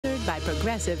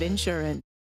Progressive Insurance.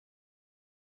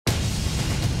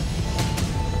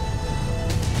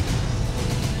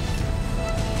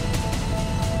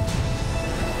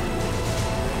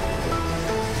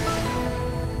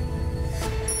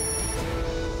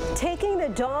 Taking the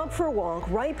dog for a walk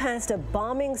right past a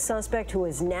bombing suspect who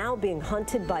is now being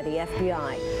hunted by the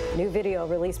FBI. New video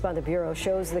released by the Bureau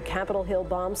shows the Capitol Hill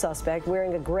bomb suspect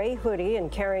wearing a gray hoodie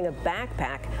and carrying a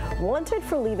backpack, wanted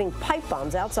for leaving pipe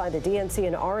bombs outside the DNC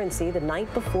and RNC the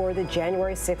night before the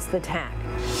January 6th attack.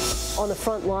 On the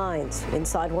front lines,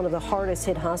 inside one of the hardest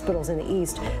hit hospitals in the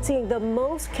East, seeing the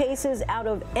most cases out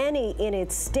of any in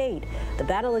its state. The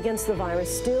battle against the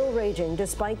virus still raging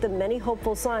despite the many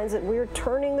hopeful signs that we're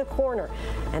turning the corner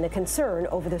and a concern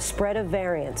over the spread of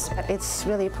variants. It's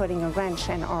really putting a wrench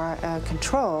in our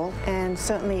control, and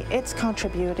certainly it's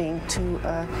contributing to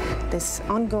this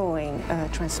ongoing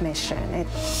transmission.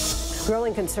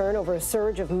 Growing concern over a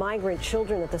surge of migrant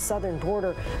children at the southern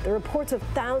border. The reports of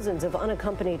thousands of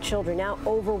unaccompanied children now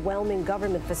overwhelming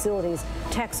government facilities.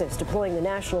 Texas deploying the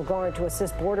National Guard to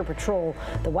assist Border Patrol.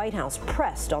 The White House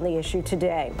pressed on the issue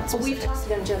today. Well, we've talked to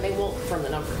them, Jim. They won't confirm the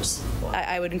numbers.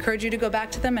 I would encourage you to go back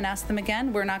to them and ask them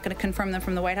again. We're not going to confirm them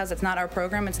from the White House. It's not our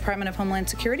program. It's the Department of Homeland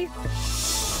Security.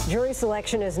 Jury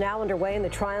selection is now underway in the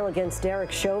trial against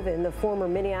Derek Chauvin, the former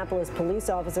Minneapolis police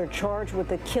officer charged with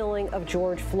the killing of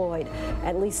George Floyd.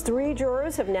 At least 3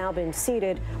 jurors have now been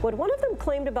seated. What one of them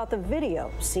claimed about the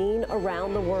video seen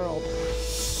around the world.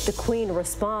 The Queen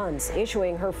responds,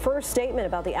 issuing her first statement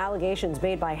about the allegations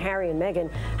made by Harry and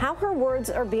Meghan, how her words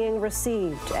are being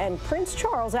received. And Prince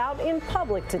Charles out in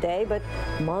public today, but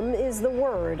mum is the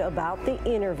word about the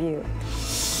interview.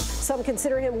 Some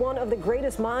consider him one of the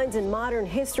greatest minds in modern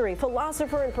history.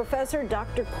 Philosopher and professor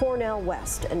Dr. Cornel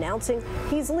West announcing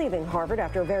he's leaving Harvard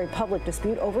after a very public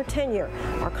dispute over tenure.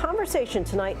 Our conversation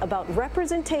tonight about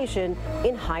representation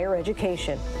in higher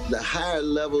education. The higher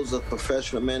levels of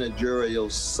professional managerial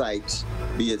sites,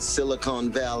 be it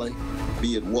Silicon Valley,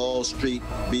 be it Wall Street,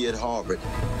 be it Harvard,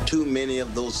 too many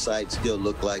of those sites still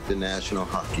look like the National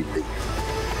Hockey League.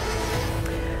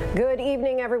 Good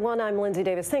evening, everyone. I'm Lindsay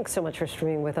Davis. Thanks so much for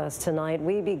streaming with us tonight.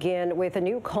 We begin with a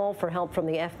new call for help from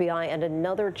the FBI and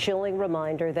another chilling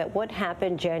reminder that what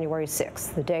happened January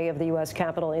 6th, the day of the U.S.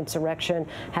 Capitol insurrection,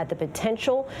 had the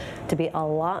potential to be a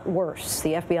lot worse.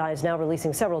 The FBI is now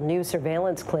releasing several new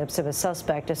surveillance clips of a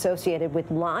suspect associated with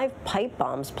live pipe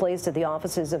bombs placed at the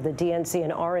offices of the DNC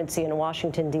and RNC in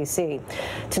Washington, D.C.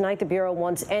 Tonight, the Bureau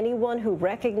wants anyone who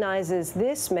recognizes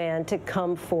this man to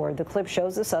come forward. The clip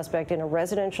shows the suspect in a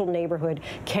residential neighborhood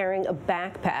carrying a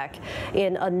backpack.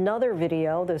 In another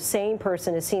video, the same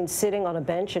person is seen sitting on a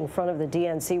bench in front of the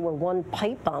DNC where one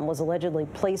pipe bomb was allegedly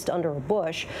placed under a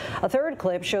bush. A third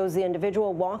clip shows the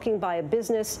individual walking by a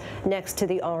business next to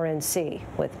the RNC.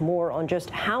 With more on just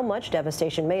how much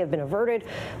devastation may have been averted,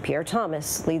 Pierre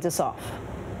Thomas leads us off.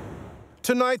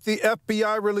 Tonight, the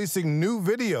FBI releasing new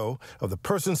video of the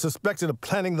person suspected of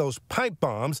planting those pipe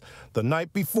bombs the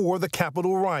night before the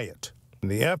Capitol riot.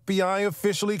 The FBI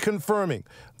officially confirming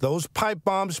those pipe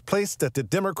bombs placed at the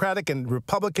Democratic and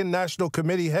Republican National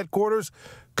Committee headquarters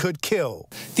could kill.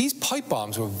 These pipe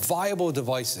bombs were viable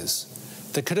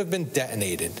devices that could have been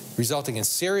detonated, resulting in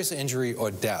serious injury or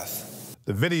death.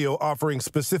 The video offering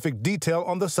specific detail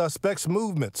on the suspect's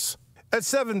movements. At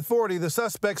 7:40, the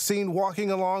suspect seen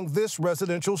walking along this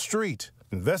residential street.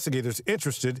 Investigators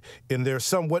interested in their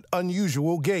somewhat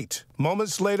unusual gait.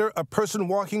 Moments later, a person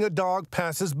walking a dog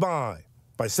passes by.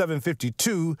 By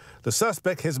 7:52, the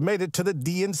suspect has made it to the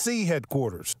DNC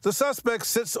headquarters. The suspect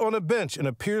sits on a bench and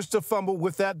appears to fumble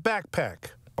with that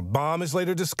backpack. A bomb is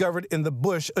later discovered in the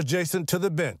bush adjacent to the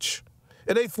bench.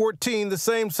 At 8:14, the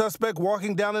same suspect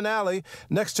walking down an alley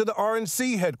next to the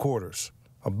RNC headquarters.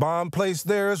 A bomb placed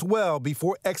there as well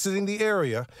before exiting the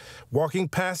area, walking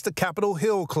past the Capitol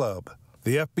Hill Club.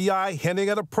 The FBI hinting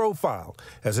at a profile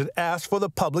as it asked for the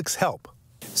public's help.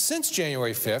 Since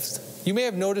January 5th, you may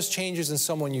have noticed changes in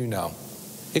someone you know.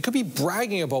 It could be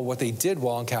bragging about what they did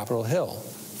while on Capitol Hill,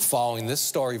 following this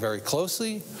story very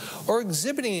closely, or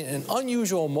exhibiting an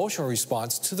unusual emotional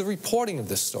response to the reporting of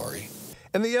this story.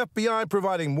 And the FBI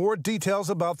providing more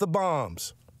details about the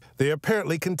bombs. They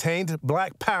apparently contained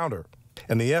black powder,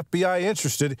 and the FBI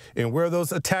interested in where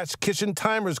those attached kitchen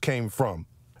timers came from.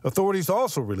 Authorities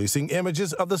also releasing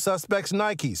images of the suspect's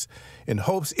Nikes in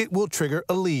hopes it will trigger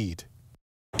a lead.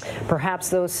 Perhaps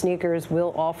those sneakers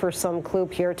will offer some clue.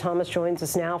 Pierre Thomas joins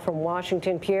us now from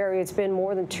Washington. Pierre, it's been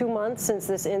more than 2 months since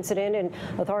this incident, and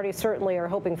authorities certainly are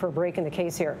hoping for a break in the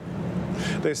case here.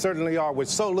 They certainly are. With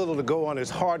so little to go on, it's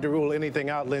hard to rule anything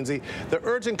out, Lindsay. The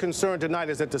urgent concern tonight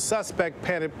is that the suspect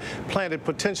planted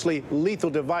potentially lethal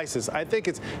devices. I think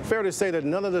it's fair to say that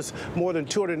none of the more than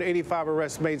 285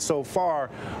 arrests made so far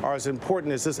are as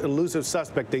important as this elusive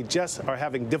suspect. They just are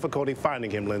having difficulty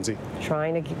finding him, Lindsay.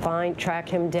 Trying to track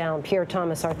him down. Pierre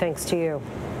Thomas, our thanks to you.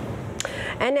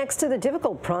 And next to the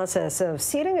difficult process of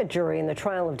seating a jury in the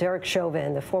trial of Derek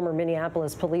Chauvin, the former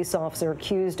Minneapolis police officer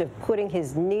accused of putting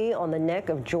his knee on the neck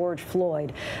of George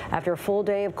Floyd. After a full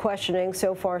day of questioning,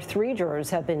 so far 3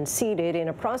 jurors have been seated in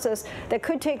a process that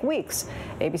could take weeks.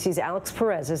 ABC's Alex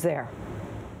Perez is there.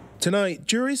 Tonight,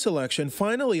 jury selection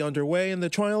finally underway in the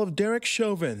trial of Derek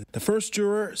Chauvin, the first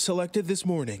juror selected this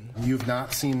morning. You've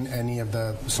not seen any of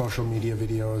the social media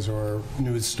videos or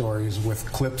news stories with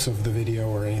clips of the video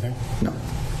or anything? No.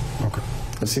 Okay.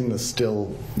 I've seen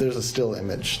there's a still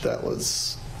image that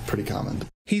was pretty common.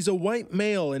 He's a white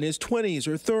male in his 20s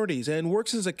or 30s and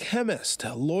works as a chemist.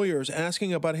 Lawyers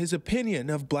asking about his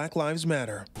opinion of Black Lives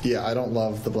Matter. Yeah, I don't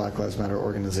love the Black Lives Matter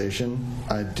organization.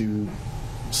 I do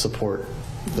support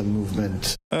the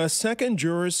movement. A second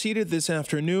juror seated this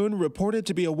afternoon reported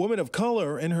to be a woman of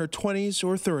color in her 20s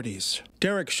or 30s.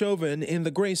 Derek Chauvin in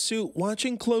the gray suit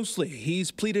watching closely.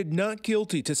 He's pleaded not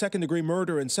guilty to second-degree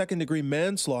murder and second-degree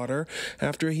manslaughter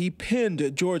after he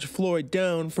pinned George Floyd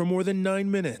down for more than 9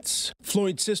 minutes.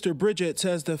 Floyd's sister Bridget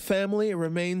says the family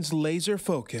remains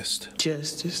laser-focused.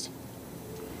 Justice.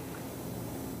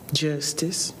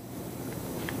 Justice.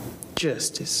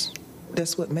 Justice.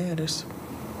 That's what matters.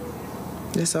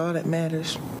 That's all that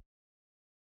matters.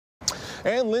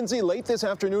 And Lindsay, late this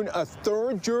afternoon, a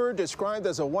third juror described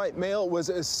as a white male was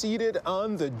seated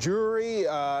on the jury.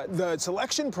 The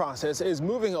selection process is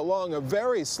moving along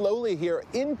very slowly here,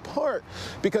 in part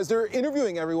because they're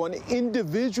interviewing everyone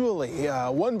individually,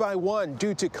 one by one,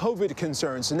 due to COVID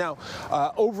concerns. Now,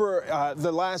 over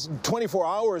the last 24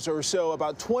 hours or so,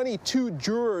 about 22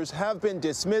 jurors have been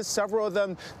dismissed. Several of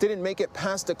them didn't make it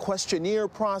past the questionnaire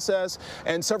process,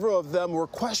 and several of them were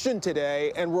questioned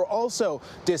today and were also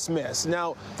dismissed.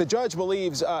 Now, the judge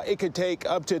believes it could take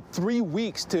up to 3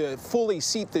 weeks to fully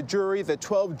seat the jury, the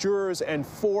 12 jurors and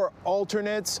 4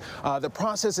 alternates. The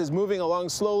process is moving along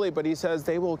slowly, but he says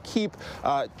they will keep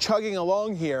chugging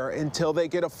along here until they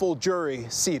get a full jury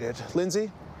seated.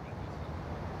 Lindsay?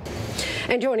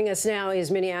 And joining us now is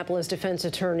Minneapolis defense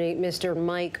attorney, Mr.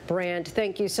 Mike Brandt.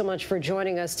 Thank you so much for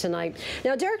joining us tonight.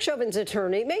 Now, Derek Chauvin's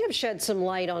attorney may have shed some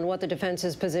light on what the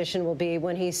defense's position will be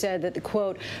when he said that the,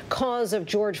 quote, cause of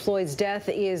George Floyd's death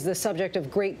is the subject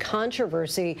of great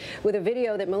controversy, with a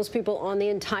video that most people on the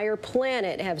entire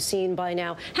planet have seen by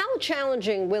now. How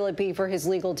challenging will it be for his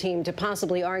legal team to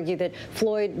possibly argue that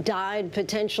Floyd died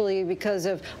potentially because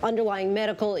of underlying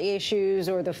medical issues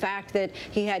or the fact that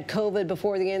he had COVID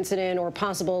before the incident or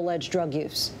possible alleged drug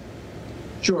use?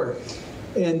 Sure.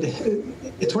 And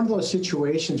it's one of those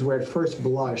situations where at first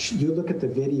blush, you look at the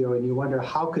video and you wonder,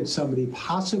 how could somebody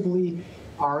possibly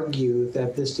argue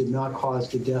that this did not cause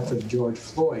the death of George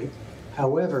Floyd?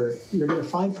 However, you're going to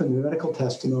find from the medical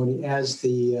testimony, as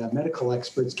the medical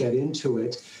experts get into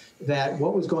it, that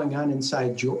what was going on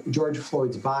inside George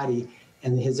Floyd's body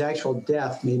and his actual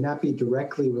death may not be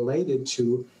directly related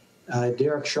to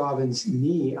Derek Chauvin's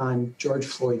knee on George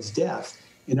Floyd's death.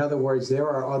 In other words, there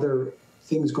are other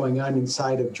things going on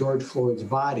inside of George Floyd's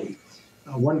body.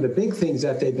 One of the big things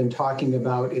that they've been talking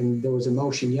about, and there was a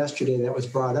motion yesterday that was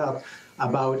brought up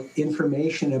about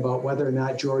information about whether or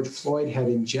not George Floyd had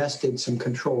ingested some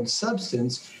controlled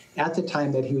substance at the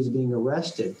time that he was being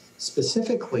arrested.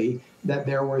 Specifically, that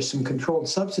there were some controlled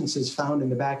substances found in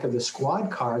the back of the squad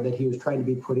car that he was trying to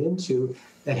be put into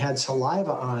that had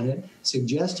saliva on it,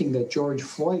 suggesting that George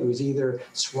Floyd was either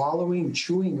swallowing,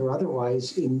 chewing, or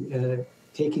otherwise in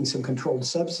taking some controlled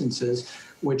substances,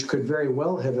 which could very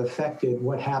well have affected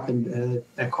what happened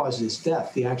that caused his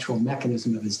death, the actual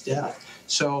mechanism of his death.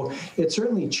 So it's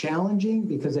certainly challenging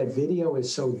because that video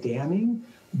is so damning,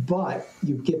 but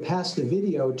you get past the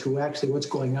video to actually what's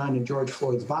going on in George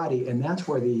Floyd's body, and that's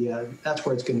where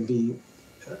it's going to be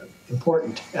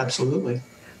important, absolutely.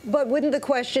 But wouldn't the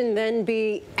question then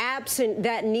be, absent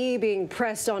that knee being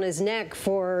pressed on his neck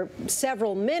for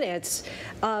several minutes,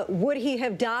 would he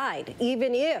have died,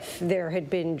 even if there had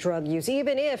been drug use,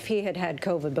 even if he had had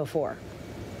COVID before?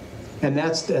 And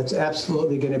that's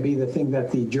absolutely going to be the thing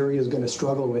that the jury is going to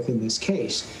struggle with in this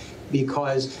case,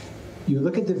 because you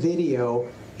look at the video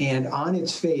and on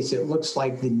its face, it looks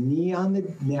like the knee on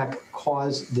the neck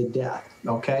caused the death,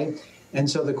 okay? And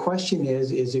so the question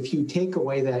is if you take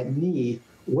away that knee,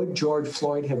 would George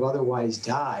Floyd have otherwise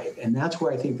died? And that's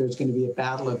where I think there's going to be a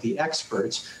battle of the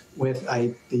experts.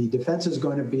 The defense is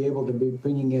going to be able to be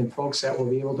bringing in folks that will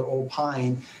be able to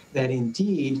opine that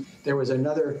indeed there was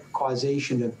another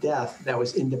causation of death that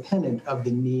was independent of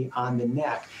the knee on the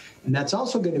neck. And that's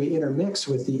also going to be intermixed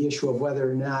with the issue of whether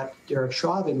or not Derek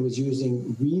Chauvin was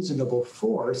using reasonable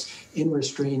force in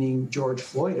restraining George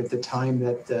Floyd at the time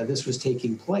that this was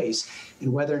taking place,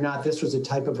 and whether or not this was a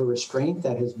type of a restraint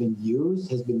that has been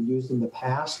used in the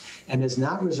past, and has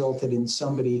not resulted in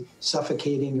somebody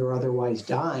suffocating or otherwise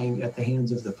dying at the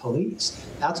hands of the police.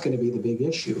 That's going to be the big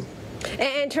issue.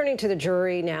 And turning to the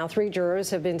jury now, 3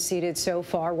 jurors have been seated so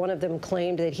far. One of them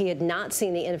claimed that he had not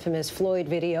seen the infamous Floyd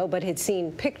video, but had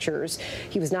seen pictures.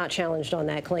 He was not challenged on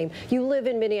that claim. You live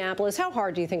in Minneapolis. How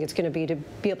hard do you think it's going to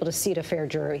be able to seat a fair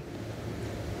jury?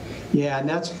 Yeah, and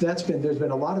there's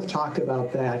been a lot of talk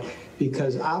about that,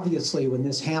 because obviously when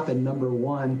this happened, number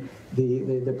one,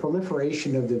 the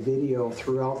proliferation of the video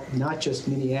throughout not just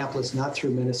Minneapolis, not through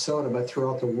Minnesota, but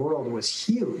throughout the world was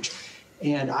huge.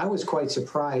 And I was quite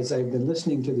surprised. I've been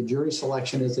listening to the jury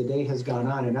selection as the day has gone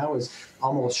on, and I was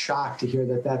almost shocked to hear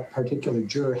that that particular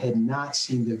juror had not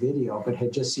seen the video, but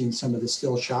had just seen some of the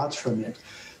still shots from it.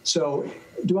 So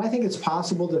do I think it's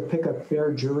possible to pick a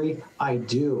fair jury? I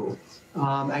do.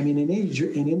 I mean, in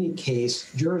any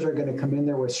case, jurors are going to come in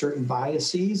there with certain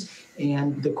biases,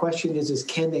 and the question is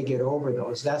can they get over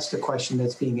those? That's the question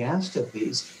that's being asked of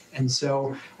these. And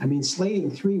so, I mean,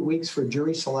 slating 3 weeks for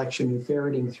jury selection and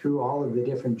ferreting through all of the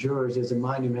different jurors is a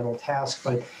monumental task.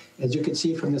 But as you can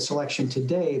see from the selection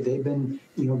today, they've been,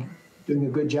 doing a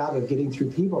good job of getting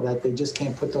through people that they just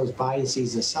can't put those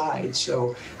biases aside.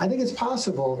 So I think it's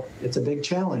possible. It's a big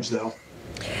challenge, though.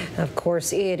 Of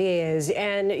course it is.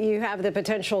 And you have the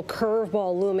potential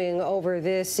curveball looming over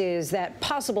this is that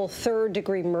possible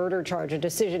third-degree murder charge. A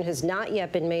decision has not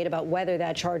yet been made about whether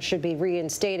that charge should be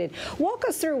reinstated. Walk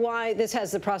us through why this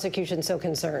has the prosecution so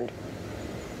concerned.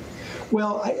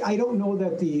 Well, I don't know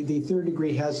that the third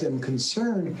degree has them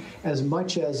concerned as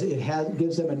much as it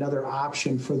gives them another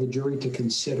option for the jury to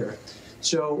consider.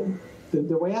 So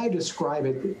the way I describe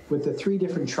it, with the 3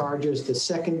 different charges, the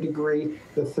second degree,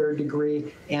 the third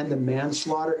degree, and the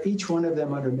manslaughter, each one of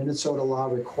them under Minnesota law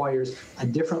requires a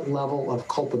different level of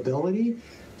culpability.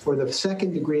 For the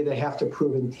second degree, they have to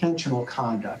prove intentional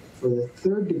conduct. For the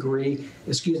third degree,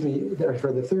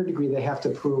 they have to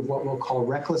prove what we'll call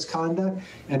reckless conduct.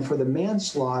 And for the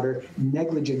manslaughter,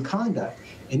 negligent conduct.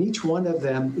 And each one of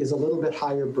them is a little bit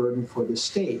higher burden for the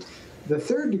state. The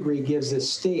third degree gives the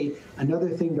state another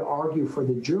thing to argue for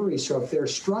the jury. So if they're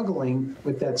struggling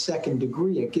with that second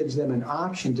degree, it gives them an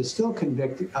option to still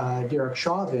convict Derek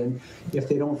Chauvin if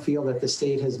they don't feel that the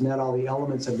state has met all the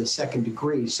elements of the second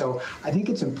degree. So I think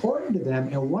it's important to them.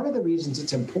 And one of the reasons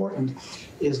it's important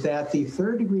is that the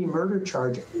third degree murder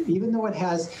charge, even though it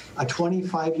has a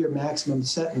 25-year maximum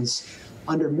sentence,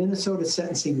 under Minnesota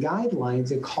sentencing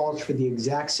guidelines, it calls for the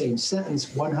exact same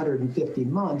sentence, 150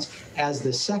 months, as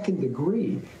the second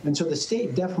degree. And so the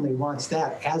state definitely wants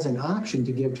that as an option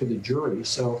to give to the jury.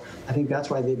 So I think that's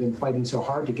why they've been fighting so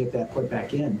hard to get that put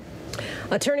back in.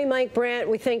 Attorney Mike Brandt,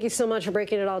 we thank you so much for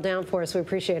breaking it all down for us. We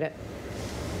appreciate it.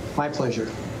 My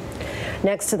pleasure.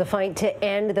 Next to the fight to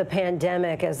end the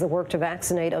pandemic as the work to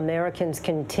vaccinate Americans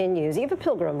continues, Eva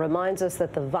Pilgrim reminds us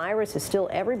that the virus is still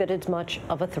every bit as much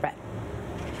of a threat.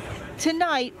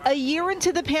 Tonight, a year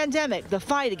into the pandemic, the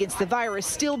fight against the virus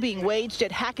still being waged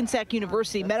at Hackensack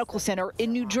University Medical Center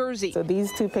in New Jersey. So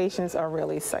these 2 patients are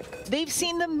really sick. They've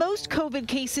seen the most COVID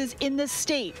cases in the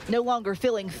state, no longer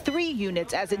filling 3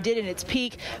 units as it did in its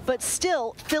peak, but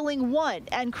still filling 1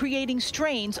 and creating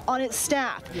strains on its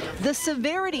staff. The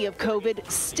severity of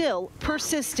COVID still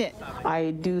persistent.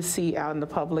 I do see out in the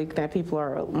public that people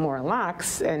are more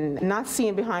lax and not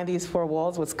seeing behind these 4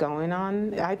 walls what's going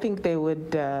on. I think they would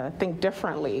think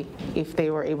differently if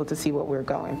they were able to see what we're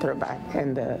going through back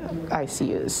in the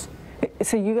ICUs.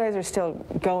 So you guys are still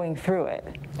going through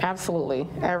it? Absolutely.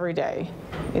 Every day.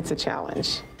 It's a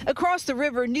challenge. Across the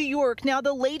river, New York, now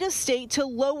the latest state to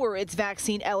lower its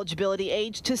vaccine eligibility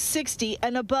age to 60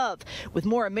 and above. With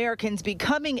more Americans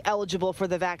becoming eligible for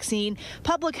the vaccine,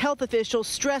 public health officials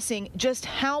stressing just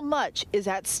how much is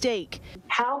at stake.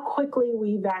 How quickly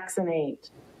we vaccinate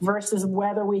versus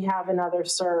whether we have another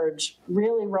surge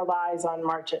really relies on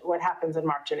what happens in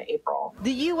March and April.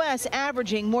 The U.S.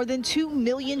 averaging more than 2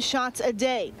 million shots a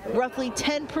day. Roughly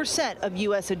 10% of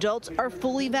U.S. adults are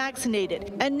fully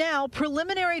vaccinated. And now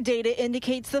preliminary data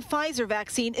indicates the Pfizer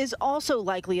vaccine is also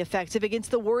likely effective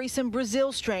against the worrisome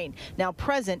Brazil strain, now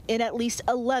present in at least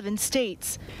 11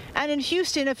 states. And in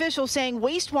Houston, officials saying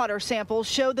wastewater samples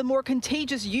show the more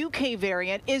contagious UK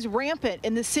variant is rampant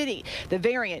in the city. The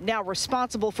variant now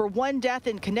responsible for 1 death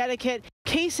in Connecticut,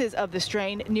 cases of the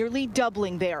strain nearly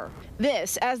doubling there.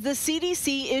 This as the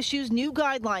CDC issues new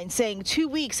guidelines saying 2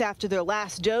 weeks after their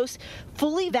last dose,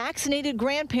 fully vaccinated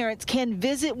grandparents can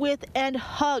visit with and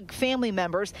hug family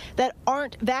members that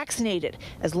aren't vaccinated,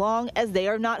 as long as they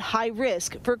are not high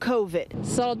risk for COVID.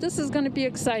 So this is going to be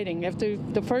exciting. After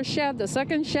the first shot, the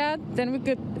second shot, then we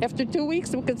could, after 2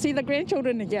 weeks, we could see the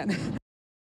grandchildren again.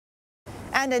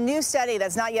 And a new study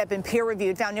that's not yet been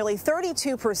peer-reviewed found nearly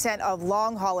 32% of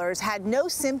long haulers had no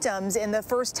symptoms in the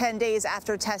first 10 days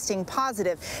after testing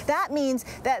positive. That means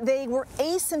that they were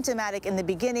asymptomatic in the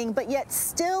beginning, but yet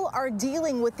still are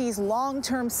dealing with these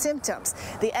long-term symptoms.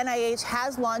 The NIH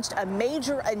has launched a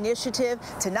major initiative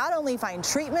to not only find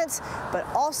treatments, but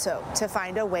also to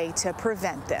find a way to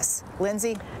prevent this.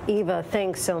 Lindsay? Eva,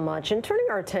 thanks so much. And turning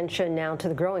our attention now to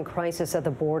the growing crisis at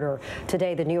the border.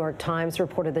 Today, the New York Times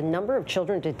reported the number of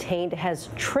children detained has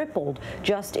tripled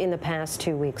just in the past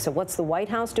 2 weeks. So what's the White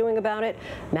House doing about it?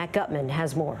 Matt Gutman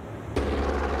has more.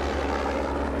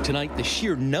 Tonight, the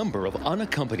sheer number of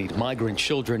unaccompanied migrant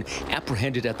children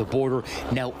apprehended at the border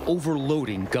now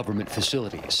overloading government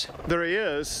facilities. There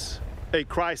is a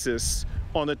crisis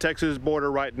on the Texas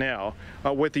border right now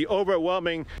with the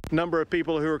overwhelming number of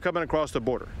people who are coming across the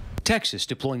border. Texas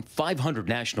deploying 500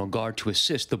 National Guard to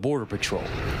assist the Border Patrol.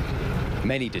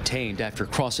 Many detained after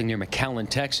crossing near McAllen,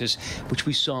 Texas, which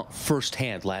we saw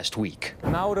firsthand last week.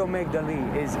 Mauro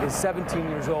Magdali is 17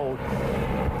 years old.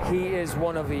 He is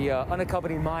one of the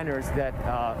unaccompanied minors that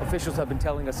officials have been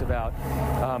telling us about,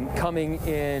 coming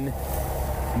in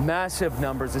massive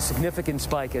numbers, a significant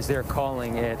spike as they're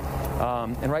calling it.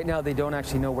 And right now they don't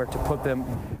actually know where to put them.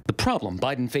 The problem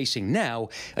Biden facing now,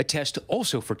 a test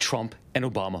also for Trump and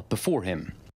Obama before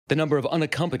him. The number of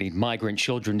unaccompanied migrant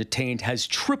children detained has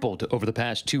tripled over the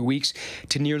past 2 weeks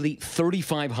to nearly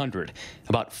 3,500,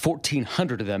 about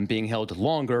 1,400 of them being held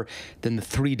longer than the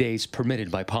 3 days permitted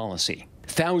by policy.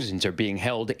 Thousands are being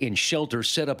held in shelters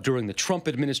set up during the Trump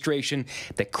administration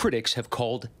that critics have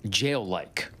called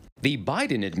jail-like. The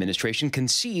Biden administration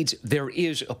concedes there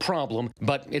is a problem,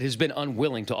 but it has been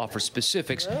unwilling to offer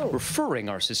specifics, referring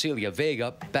our Cecilia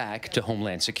Vega back to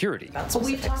Homeland Security. Well,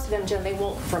 we've talked to them, Jen. They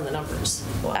won't confirm the numbers.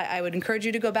 I would encourage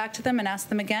you to go back to them and ask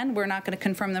them again. We're not going to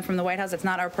confirm them from the White House. It's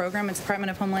not our program. It's the Department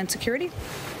of Homeland Security.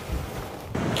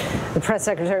 The press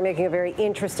secretary making a very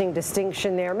interesting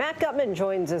distinction there. Matt Gutman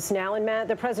joins us now. And Matt,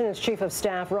 the president's chief of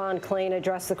staff, Ron Klain,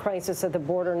 addressed the crisis at the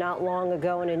border not long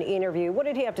ago in an interview. What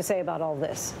did he have to say about all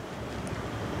this?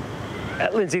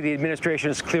 Lindsay, the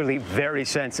administration is clearly very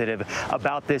sensitive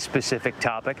about this specific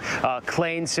topic.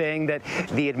 Klain saying that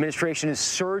the administration is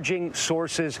surging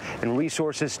sources and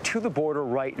resources to the border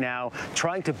right now,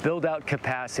 trying to build out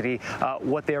capacity.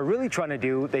 What they're really trying to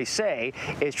do, they say,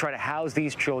 is try to house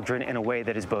these children in a way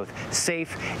that is both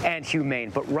safe and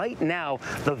humane. But right now,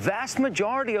 the vast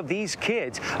majority of these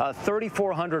kids,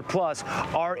 3,400 plus,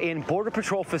 are in Border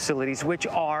Patrol facilities, which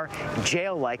are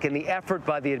jail-like. And the effort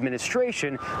by the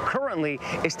administration currently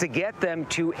is to get them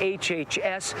to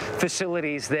HHS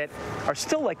facilities that are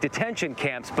still like detention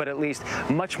camps, but at least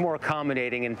much more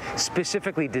accommodating and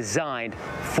specifically designed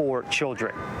for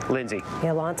children. Lindsay.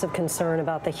 Yeah, lots of concern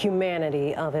about the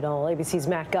humanity of it all. ABC's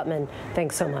Matt Gutman,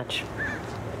 thanks so much.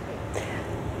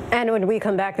 And when we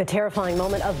come back, the terrifying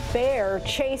moment of bear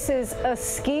chases a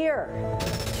skier.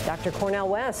 Dr. Cornel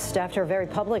West, after a very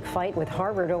public fight with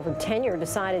Harvard over tenure,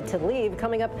 decided to leave.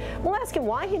 Coming up, we'll ask him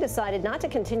why he decided not to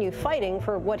continue fighting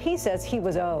for what he says he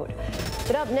was owed.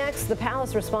 But up next, the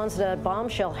palace responds to that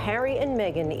bombshell Harry and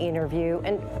Meghan interview.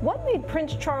 And what made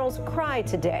Prince Charles cry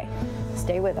today?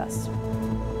 Stay with us.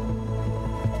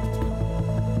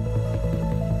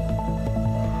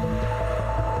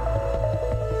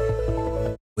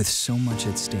 With so much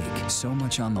at stake, so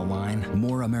much on the line,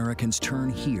 more Americans turn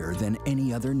here than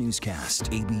any other newscast.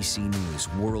 ABC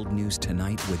News World News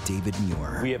Tonight with David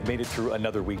Muir. We have made it through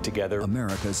another week together.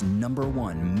 America's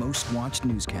 #1 most watched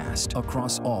newscast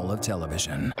across all of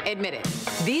television. Admit it.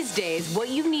 These days, what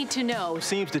you need to know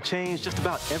seems to change just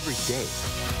about every day.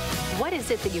 What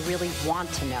is it that you really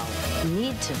want to know,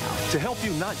 need to know? To help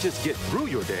you not just get through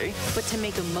your day, but to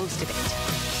make the most of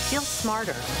it. feel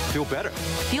smarter, Feel better.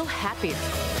 feel happier.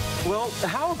 Well,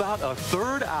 how about a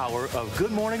third hour of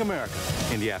Good Morning America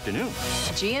in the afternoon?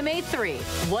 GMA 3,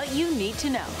 what you need to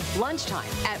know. Lunchtime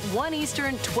at 1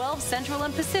 Eastern, 12 Central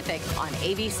and Pacific on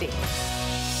ABC.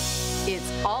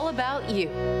 It's all about you.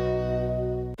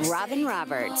 Robin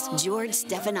Roberts, George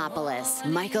Stephanopoulos,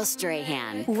 Michael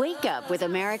Strahan. Wake up with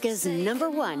America's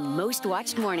 #1 most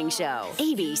watched morning show.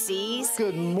 ABC's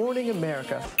Good Morning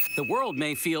America. The world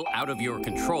may feel out of your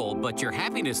control, but your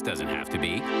happiness doesn't have to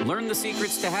be. Learn the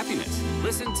secrets to happiness.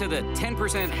 Listen to the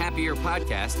 10% Happier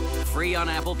podcast, free on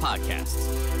Apple Podcasts.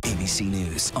 ABC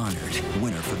News honored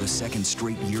winner for the second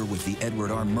straight year with the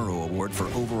Edward R. Murrow Award for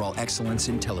Overall Excellence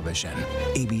in Television.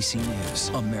 ABC News,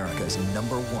 America's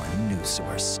 #1 news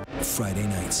source. Friday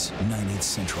nights, 9/8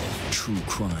 Central. True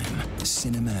crime,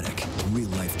 cinematic,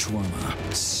 real-life drama,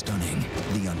 stunning,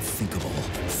 the unthinkable.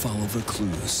 Follow the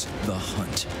clues. The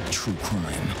Hunt. True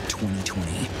crime.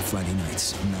 2020. Friday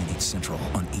nights, 9/8 Central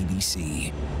on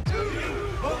ABC.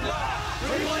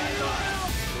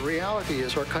 The reality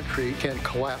is our country can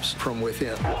collapse from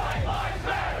within.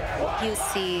 You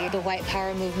see the white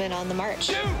power movement on the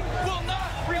march.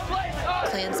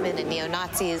 Klansmen and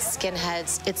neo-Nazis,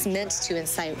 skinheads, it's meant to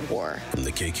incite war. From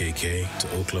the KKK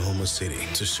to Oklahoma City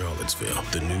to Charlottesville,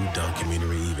 the new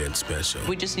documentary event special.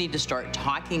 We just need to start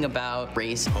talking about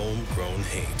race. Homegrown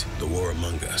hate, the war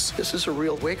among us. This is a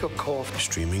real wake-up call.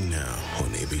 Streaming now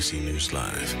on ABC News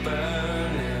Live.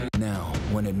 Now,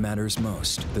 when it matters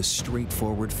most, the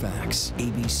straightforward facts.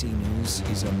 ABC News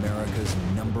is America's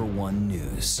 #1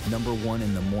 news. #1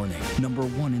 in the morning,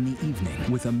 #1 in the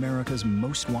evening, with America's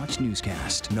most watched newscast.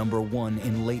 #1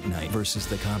 in late night versus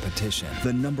the competition.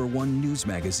 The #1 news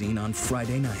magazine on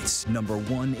Friday nights.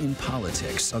 #1 in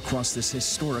politics across this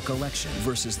historic election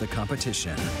versus the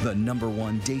competition. The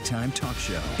 #1 daytime talk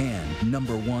show. And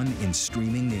 #1 in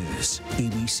streaming news.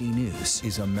 ABC News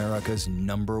is America's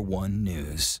 #1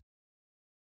 news.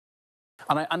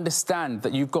 And I understand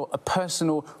that you've got a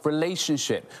personal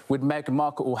relationship with Meghan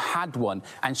Markle, or had one,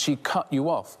 and she cut you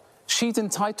off. She's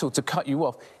entitled to cut you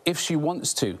off if she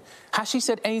wants to. Has she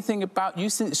said anything about you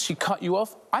since she cut you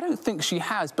off? I don't think she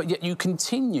has, but yet you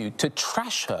continue to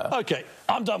trash her. OK,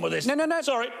 I'm done with this. No.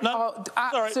 Sorry, no.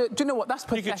 Sorry. Do you know what? That's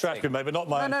pathetic. You can trash me, mate, but not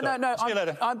my own. No. See you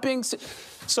later. I'm being...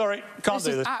 Sorry, can't do this.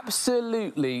 This is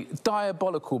absolutely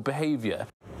diabolical behaviour.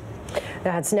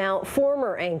 That's now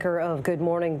former anchor of Good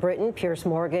Morning Britain, Piers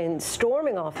Morgan,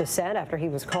 storming off the set after he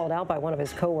was called out by one of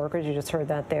his co-workers. You just heard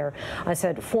that there. I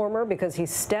said former because he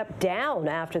stepped down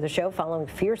after the show following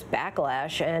fierce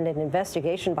backlash and an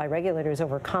investigation by regulators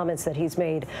over comments that he's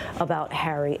made about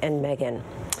Harry and Meghan.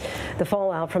 The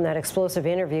fallout from that explosive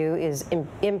interview is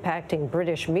impacting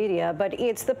British media, but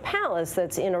it's the palace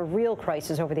that's in a real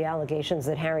crisis over the allegations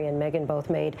that Harry and Meghan both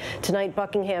made. Tonight,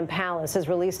 Buckingham Palace has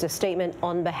released a statement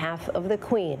on behalf of the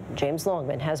Queen. James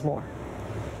Longman has more.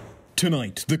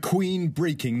 Tonight, the Queen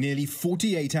breaking nearly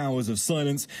 48 hours of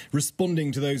silence,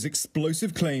 responding to those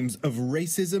explosive claims of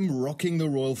racism rocking the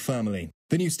royal family.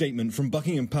 The new statement from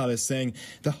Buckingham Palace saying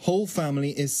the whole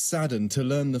family is saddened to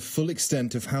learn the full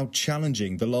extent of how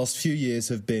challenging the last few years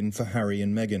have been for Harry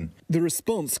and Meghan. The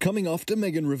response coming after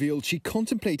Meghan revealed she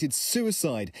contemplated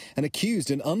suicide and accused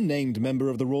an unnamed member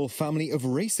of the royal family of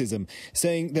racism,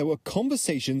 saying there were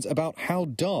conversations about how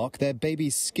dark their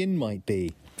baby's skin might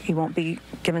be. He won't be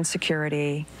given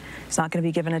security. He's not going to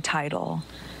be given a title.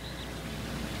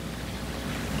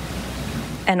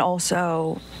 And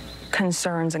also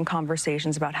concerns and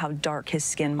conversations about how dark his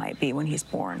skin might be when he's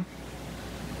born.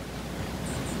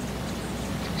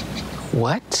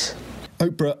 What?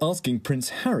 Oprah asking Prince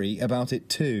Harry about it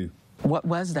too. What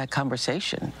was that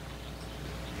conversation?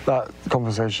 That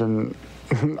conversation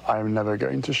I'm never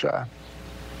going to share.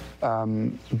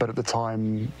 But at the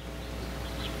time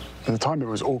it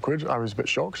was awkward. I was a bit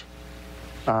shocked.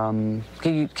 Can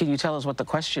you tell us what the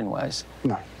question was?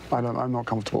 No. I'm not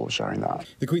comfortable sharing that.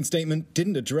 The Queen's statement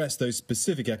didn't address those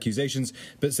specific accusations,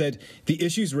 but said the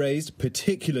issues raised,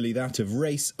 particularly that of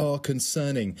race, are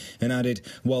concerning, and added,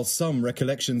 while some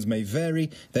recollections may vary,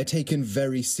 they're taken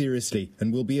very seriously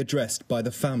and will be addressed by the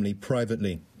family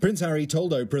privately. Prince Harry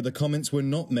told Oprah the comments were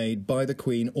not made by the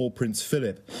Queen or Prince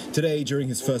Philip. Today, during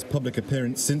his first public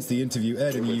appearance since the interview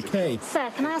aired in the UK...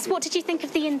 Sir, can I ask, what did you think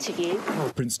of the interview?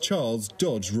 Prince Charles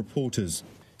dodged reporters.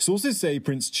 Sources say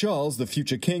Prince Charles, the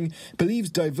future king,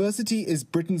 believes diversity is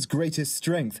Britain's greatest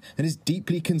strength and is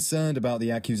deeply concerned about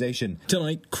the accusation.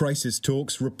 Tonight, crisis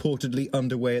talks reportedly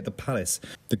underway at the palace.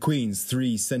 The Queen's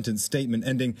 3-sentence statement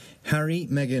ending, Harry,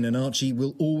 Meghan and Archie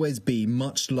will always be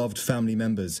much-loved family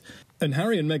members. And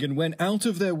Harry and Meghan went out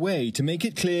of their way to make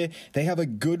it clear they have a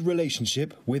good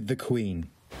relationship with the Queen.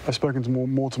 I've spoken to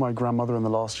more to my grandmother in the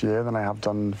last year than I have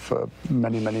done for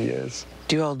many, many years.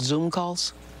 Do you hold Zoom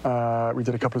calls? We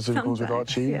did a couple of Zoom calls with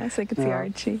Archie. Yes, I could see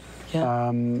Archie.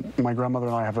 Yeah. My grandmother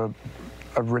and I have a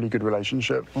really good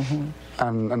relationship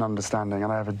and an understanding,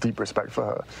 and I have a deep respect for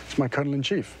her. She's my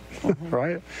Colonel-in-Chief,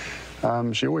 right?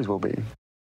 She always will be.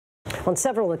 On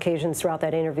several occasions throughout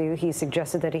that interview, he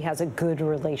suggested that he has a good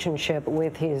relationship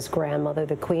with his grandmother,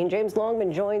 the Queen. James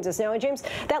Longman joins us now. And James,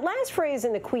 that last phrase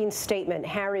in the Queen's statement,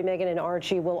 Harry, Meghan, and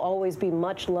Archie will always be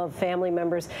much-loved family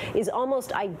members, is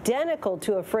almost identical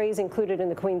to a phrase included in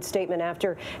the Queen's statement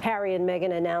after Harry and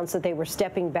Meghan announced that they were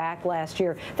stepping back last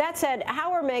year. That said,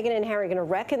 how are Meghan and Harry going to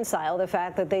reconcile the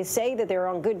fact that they say that they're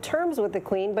on good terms with the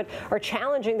Queen, but are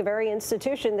challenging the very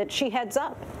institution that she heads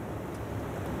up?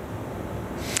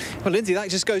 Well, Lindsay, that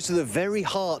just goes to the very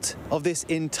heart of this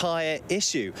entire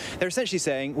issue. They're essentially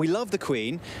saying, we love the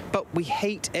Queen, but we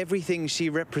hate everything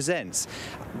she represents.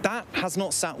 That has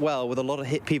not sat well with a lot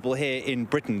of people here in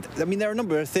Britain. I mean, there are a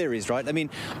number of theories, right? I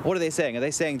mean, what are they saying? Are they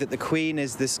saying that the Queen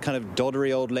is this kind of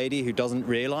doddery old lady who doesn't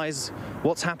realise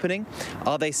what's happening?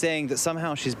 Are they saying that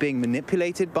somehow she's being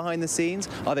manipulated behind the scenes?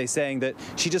 Are they saying that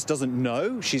she just doesn't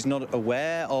know? She's not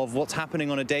aware of what's happening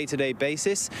on a day-to-day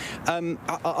basis?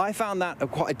 I found that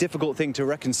quite a difficult thing to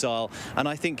reconcile, and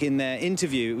I think in their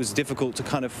interview it was difficult to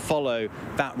kind of follow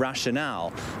that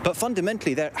rationale. But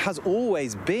fundamentally, there has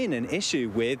always been an issue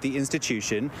with the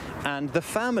institution and the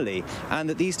family, and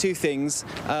that these two things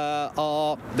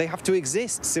they have to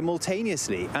exist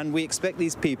simultaneously, and we expect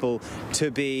these people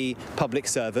to be public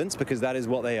servants because that is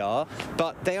what they are,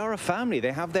 but they are a family,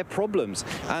 they have their problems,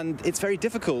 and it's very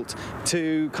difficult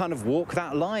to kind of walk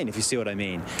that line, if you see what I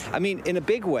mean. I mean, in a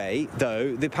big way,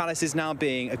 though, the palace is now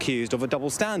being accused of a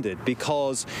double standard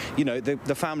because, you know,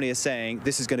 the family is saying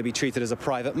this is going to be treated as a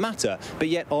private matter, but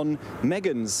yet on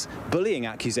Meghan's bullying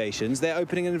accusations, they're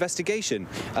opening an investigation.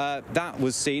 That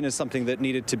was seen as something that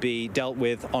needed to be dealt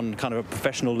with on kind of a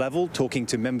professional level, talking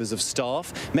to members of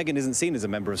staff. Meghan isn't seen as a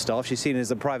member of staff, she's seen as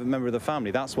a private member of the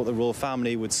family. That's what the royal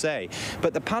family would say.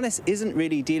 But the palace isn't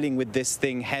really dealing with this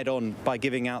thing head on by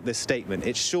giving out this statement.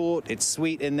 It's short, it's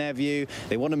sweet in their view,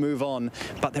 they want to move on,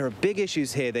 but there are big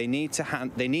issues here they need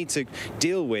to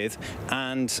deal with,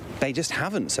 and they just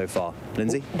haven't so far.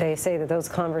 Lindsay? They say that those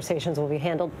conversations will be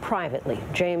handled privately.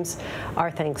 James, our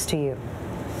thanks to you.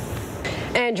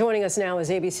 And joining us now is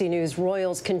ABC News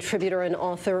Royals contributor and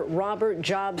author Robert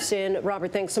Jobson.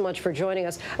 Robert, thanks so much for joining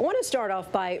us. I want to start off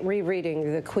by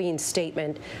rereading the Queen's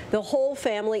statement. The whole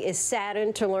family is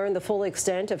saddened to learn the full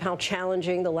extent of how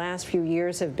challenging the last few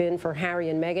years have been for Harry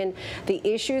and Meghan. The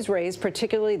issues raised,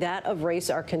 particularly that of race,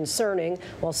 are concerning.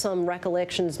 While some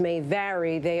recollections may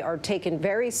vary, they are taken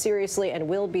very seriously and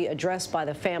will be addressed by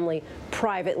the family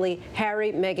privately.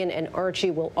 Harry, Meghan, and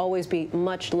Archie will always be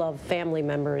much-loved family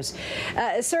members.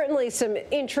 Certainly some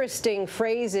interesting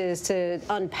phrases to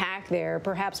unpack there.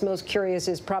 Perhaps most curious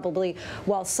is probably,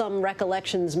 while some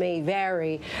recollections may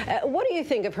vary. What do you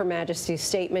think of Her Majesty's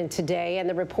statement today and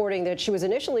the reporting that she was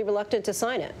initially reluctant to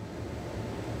sign it?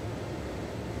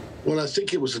 Well, I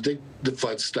think it was a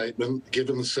dignified statement,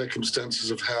 given the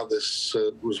circumstances of how this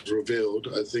was revealed.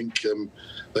 I think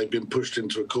they've been pushed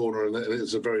into a corner, and it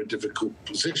is a very difficult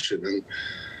position. And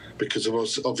because of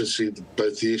obviously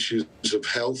both the issues of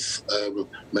health,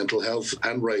 mental health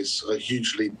and race are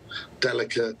hugely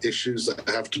delicate issues that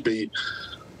have to be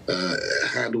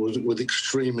handled with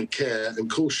extreme care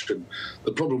and caution.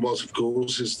 The problem was, of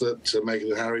course, is that Meghan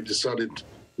and Harry decided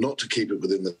not to keep it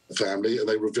within the family, and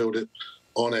they revealed it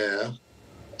on air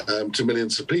to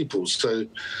millions of people. So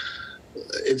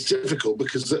it's difficult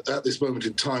because at this moment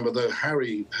in time, although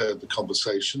Harry heard the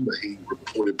conversation that he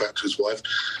reported back to his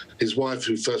wife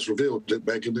who first revealed it,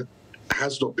 Meghan,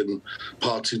 has not been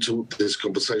party to this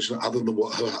conversation other than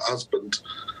what her husband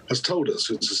has told us.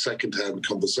 It's a second-hand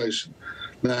conversation.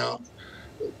 Now,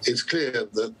 it's clear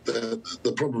that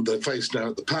the problem they face now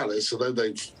at the palace, although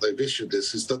they've issued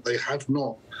this, is that they have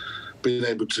not been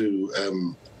able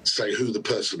to say who the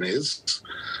person is.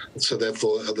 So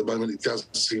therefore, at the moment, it does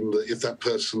seem that if that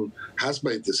person has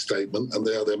made this statement and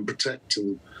they are then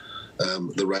protecting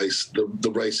the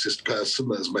racist person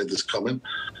that has made this comment,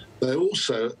 they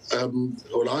also,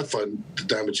 what I find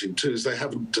damaging too, is they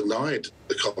haven't denied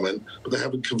the comment, but they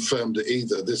haven't confirmed it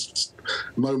either. This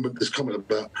comment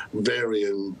about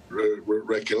varying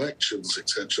recollections,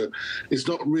 etc., is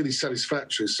not really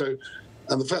satisfactory. So,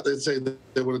 and the fact they say that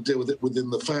they want to deal with it within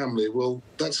the family, well,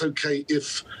 that's okay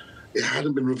if it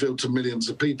hadn't been revealed to millions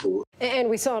of people. And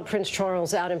we saw Prince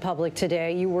Charles out in public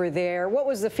today. You were there. What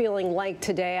was the feeling like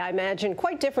today? I imagine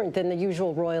quite different than the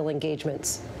usual royal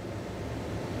engagements.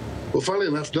 Well, funnily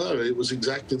enough, no, it was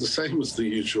exactly the same as the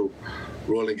usual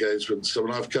royal engagement. So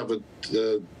when I've covered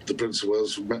the Prince of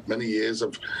Wales for many years,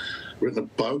 I've written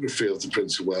a biography of the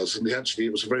Prince of Wales, and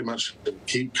it was very much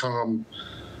keep calm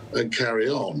and carry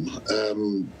on.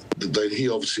 He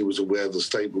obviously was aware the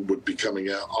statement would be coming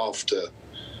out after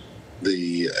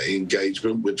the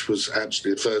engagement, which was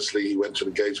actually, firstly, he went to an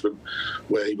engagement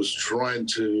where he was trying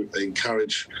to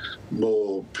encourage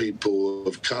more people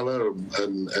of colour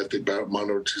and ethnic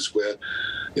minorities, where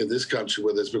in this country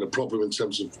where there's been a problem in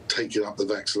terms of taking up the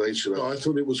vaccination. I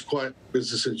thought it was quite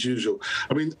business as usual.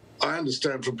 I mean, I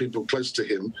understand from people close to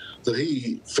him that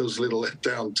he feels a little let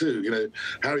down too. You know,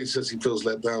 Harry says he feels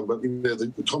let down, but you know,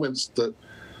 the comments that,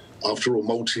 after all,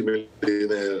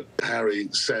 multi-millionaire Harry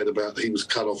said about he was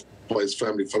cut off by his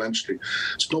family financially,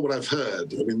 it's not what I've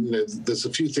heard. I mean, you know, there's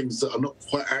a few things that are not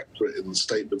quite accurate in the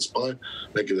statements by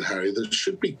Meghan and Harry that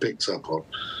should be picked up on.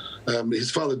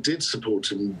 His father did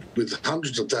support him with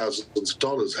hundreds of thousands of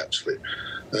dollars, actually,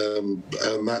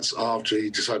 and that's after he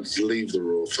decided to leave the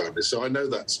royal family. So I know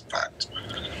that's a fact.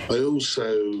 I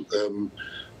also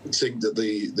think that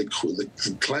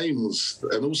the claims,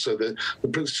 and also the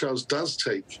Prince Charles does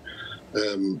take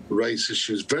race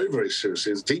issues very, very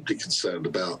seriously. Is deeply concerned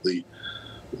about the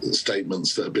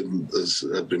statements that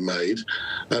have been made.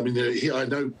 I mean, you know, I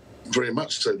know very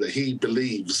much so that he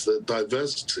believes that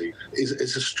diversity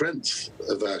is a strength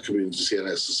of our community and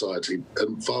our society,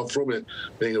 and far from it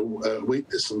being a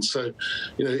weakness. And so,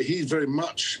 you know, he very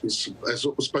much has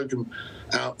spoken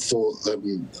out for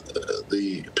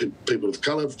the people of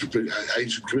colour,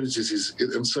 Asian communities,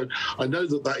 and so I know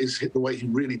that is the way he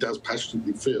really does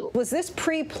passionately feel. Was this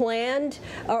pre-planned,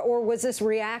 or was this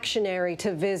reactionary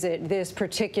to visit this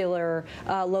particular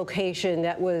location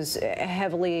that was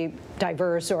heavily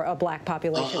diverse or a black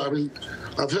population? I mean,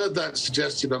 I've heard that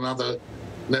suggested on other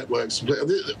networks.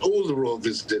 All the royal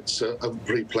visits are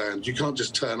pre-planned. You can't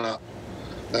just turn up.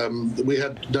 We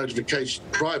had notification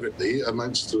privately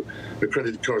amongst the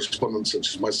accredited correspondents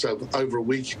such as myself over a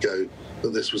week ago that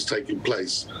this was taking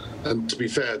place. And to be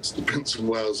fair to the Prince of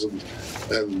Wales and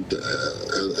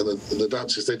the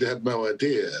Duchess, they had no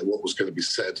idea what was going to be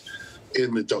said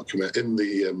in the document, in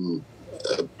the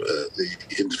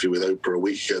interview with Oprah a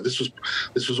week ago. This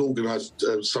was organised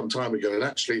some time ago, and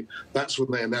actually that's when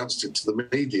they announced it to the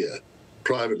media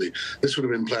privately. This would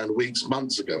have been planned weeks,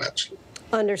 months ago, actually.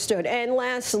 Understood. And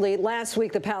lastly, last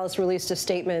week the palace released a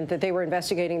statement that they were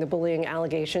investigating the bullying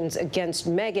allegations against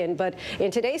Meghan, but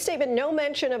in today's statement, no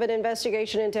mention of an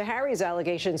investigation into Harry's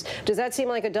allegations. Does that seem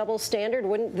like a double standard?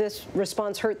 Wouldn't this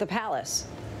response hurt the palace?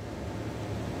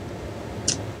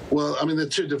 Well, I mean, they're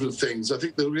two different things. I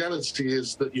think the reality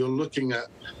is that you're looking at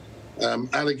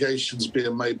allegations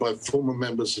being made by former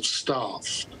members of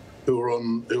staff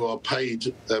who are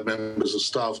paid members of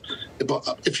staff,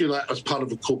 but if you like, as part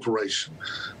of a corporation.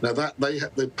 Now that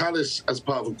the palace, as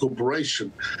part of a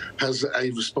corporation, has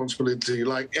a responsibility,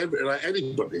 like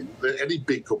anybody, any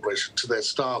big corporation, to their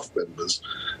staff members,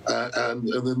 and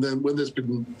then when there's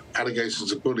been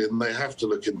allegations of bullying, they have to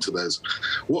look into those.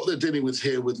 What they're dealing with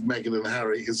here with Meghan and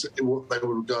Harry is what they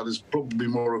would regard as probably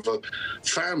more of a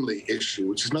family issue,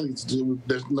 which has nothing to do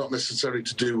with, not necessarily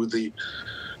to do with the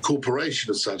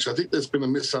corporation as such. I think there's been a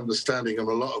misunderstanding on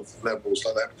a lot of levels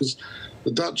like that, because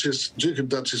the Duke and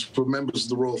Duchess were members of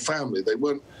the royal family. They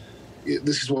weren't.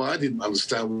 This is why I didn't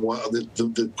understand why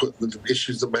the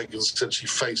issues that Meghan said she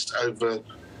faced over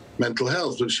mental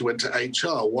health when she went to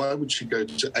HR. Why would she go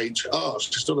to HR?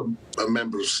 She's not a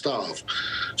member of staff.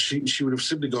 She would have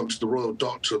simply gone to the royal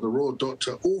doctor, and the royal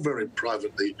doctor, all very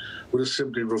privately, would have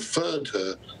simply referred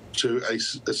her to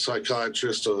a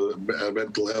psychiatrist or a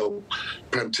mental health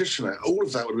practitioner. All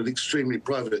of that would have been extremely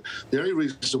private. The only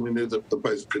reason we knew that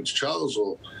both Prince Charles,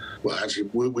 well, actually,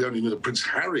 we only knew that Prince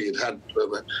Harry had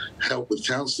help with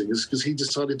counselling is because he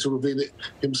decided to reveal it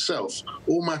himself.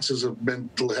 All matters of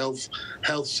mental health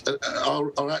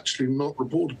are actually not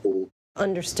reportable.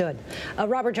 Understood.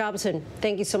 Robert Jobson,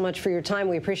 thank you so much for your time.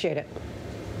 We appreciate it.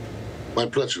 My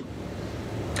pleasure.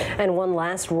 And one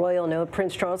last royal note,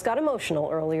 Prince Charles got emotional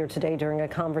earlier today during a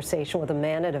conversation with a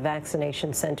man at a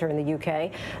vaccination center in the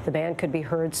UK. The man could be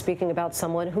heard speaking about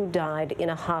someone who died in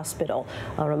a hospital.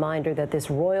 A reminder that this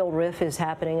royal rift is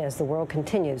happening as the world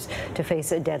continues to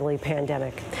face a deadly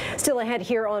pandemic. Still ahead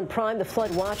here on Prime, the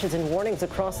flood watches and warnings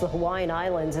across the Hawaiian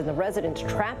Islands and the residents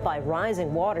trapped by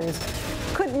rising waters.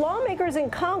 Could lawmakers in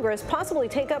Congress possibly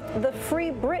take up the Free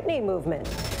Britney movement?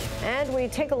 And we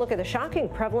take a look at the shocking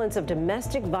prevalence of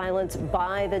domestic violence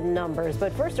by the numbers.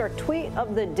 But first, our tweet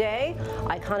of the day.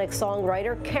 Iconic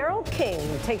songwriter Carole King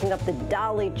taking up the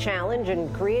Dolly Challenge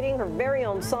and creating her very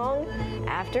own song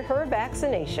after her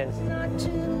vaccination. It's not too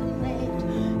late,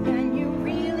 and you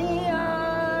really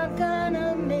are gonna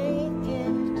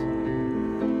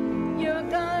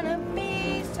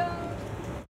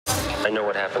I know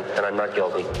what happened, and I'm not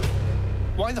guilty.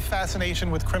 Why the fascination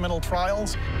with criminal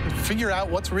trials? Figure out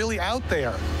what's really out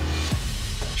there.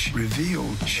 She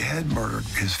revealed she had murdered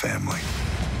his family.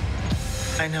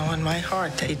 I know in my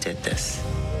heart they did this.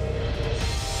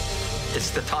 It's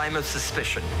the time of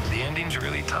suspicion. The ending's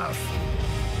really tough.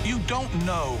 You don't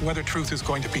know whether truth is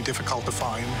going to be difficult to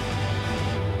find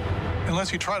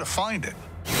unless you try to find it.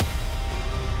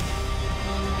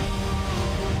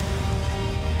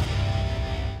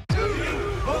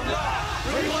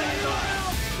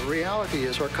 The reality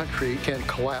is our country can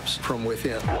collapse from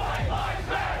within.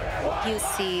 You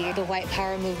see the white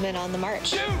power movement on the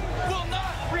march.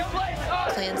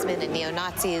 Klansmen and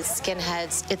neo-Nazis,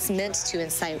 skinheads, it's meant to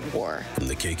incite war. From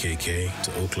the KKK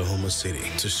to Oklahoma City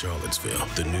to Charlottesville,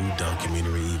 the new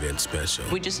documentary event special.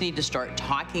 We just need to start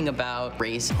talking about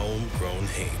race. Homegrown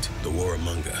hate, the war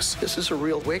among us. This is a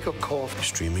real wake-up call.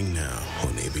 Streaming now on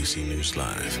ABC News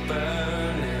Live.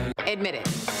 Admit it.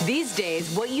 These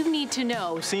days, what you need to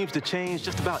know seems to change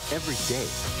just about every day.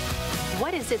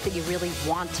 What is it that you really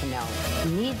want to know,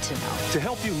 need to know? To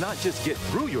help you not just get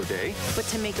through your day, but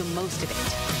to make the most of it.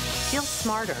 Feel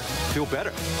smarter. Feel better.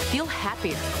 Feel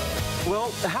happier.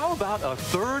 Well, how about a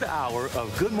third hour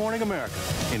of Good Morning America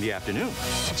in the afternoon?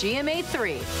 GMA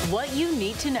 3, what you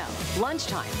need to know.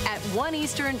 Lunchtime at 1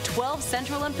 Eastern, 12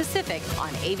 Central and Pacific on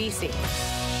ABC.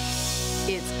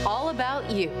 It's all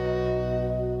about you.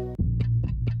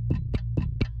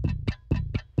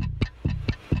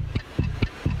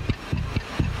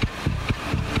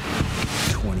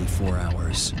 24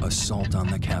 hours, assault on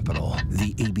the Capitol.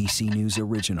 The ABC News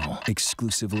original,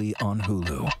 exclusively on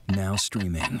Hulu. Now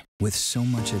streaming. With so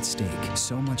much at stake,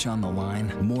 so much on the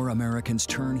line, more Americans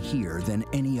turn here than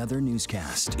any other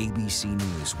newscast. ABC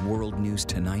News World News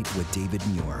Tonight with David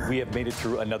Muir. We have made it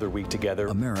through another week together.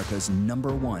 America's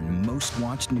 #1 most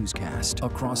watched newscast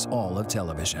across all of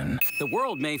television. The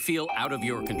world may feel out of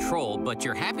your control, but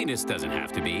your happiness doesn't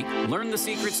have to be. Learn the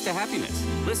secrets to happiness.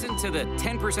 Listen to the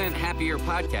 10% Happier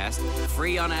podcast,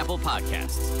 free on Apple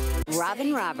Podcasts.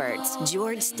 Robin Roberts,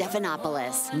 George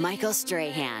Stephanopoulos, Michael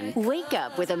Strahan. Wake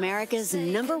up with America's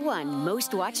 #1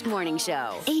 most watched morning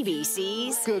show.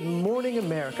 ABC's Good Morning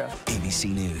America. ABC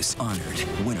News honored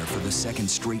winner for the second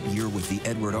straight year with the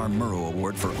Edward R. Murrow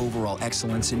Award for overall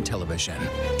excellence in television.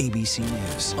 ABC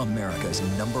News, America's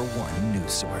 #1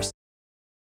 news source.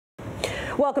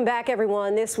 Welcome back,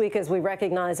 everyone. This week, as we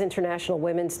recognize International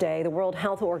Women's Day, the World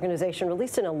Health Organization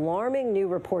released an alarming new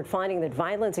report finding that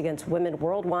violence against women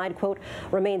worldwide, quote,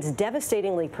 remains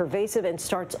devastatingly pervasive and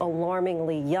starts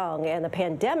alarmingly young. And the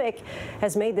pandemic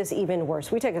has made this even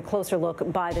worse. We take a closer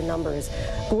look by the numbers.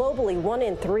 Globally, 1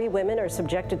 in 3 women are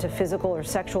subjected to physical or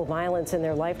sexual violence in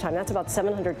their lifetime. That's about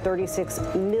 736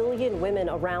 million women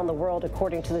around the world,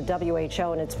 according to the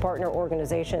WHO and its partner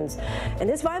organizations. And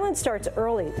this violence starts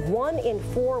early. 1 in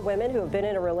 4 women who have been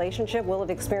in a relationship will have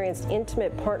experienced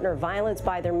intimate partner violence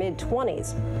by their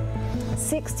mid-20s.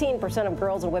 16% of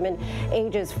girls and women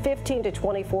ages 15 to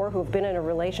 24 who have been in a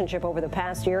relationship over the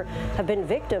past year have been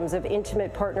victims of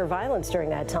intimate partner violence during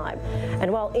that time.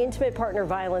 And while intimate partner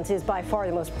violence is by far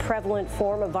the most prevalent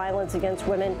form of violence against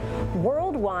women,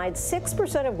 worldwide,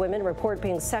 6% of women report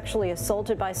being sexually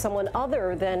assaulted by someone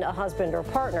other than a husband or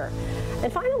partner.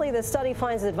 And finally, the study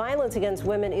finds that violence against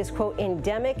women is, quote,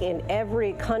 endemic in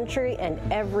every country and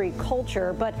every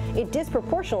culture, but it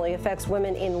disproportionately affects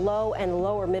women in low and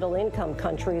lower middle income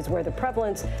countries where the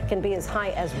prevalence can be as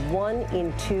high as 1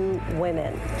 in 2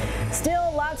 women.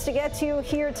 Still, lots to get to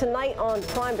here tonight on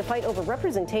Prime to fight over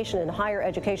representation in higher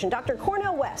education. Dr.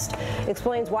 Cornel West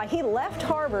explains why he left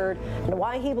Harvard and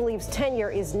why he believes tenure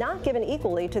is not given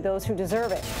equally to those who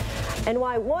deserve it. And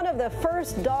why one of the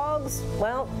first dogs,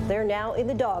 well, they're now in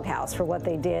the doghouse for what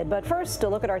they did. But first, a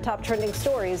look at our top trending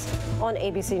stories on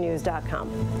abcnews.com.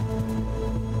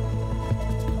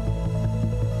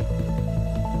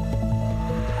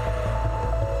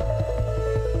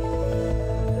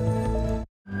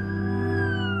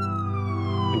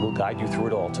 We will guide you through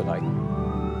it all tonight.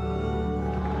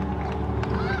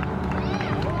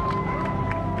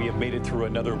 We have made it through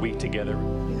another week together.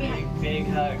 Big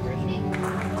hug,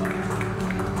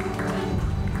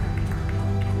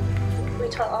 We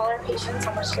tell all our patients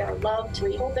how much they're loved.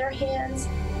 We hold their hands.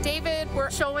 David, we're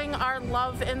showing our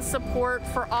love and support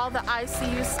for all the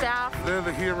ICU staff. They're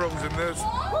the heroes in this.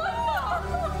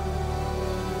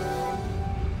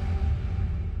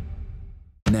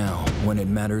 Now, when it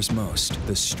matters most,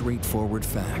 the straightforward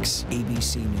facts.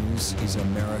 ABC News is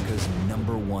America's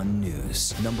 #1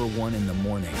 news. #1 in the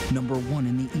morning, #1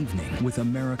 in the evening, with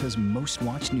America's most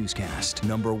watched newscast.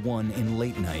 #1 in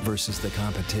late night versus the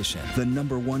competition. The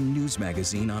 #1 news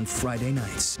magazine on Friday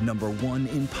nights. #1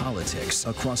 in politics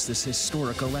across this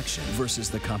historic election versus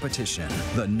the competition.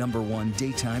 The #1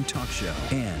 daytime talk show.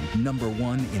 And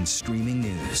 #1 in streaming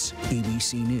news.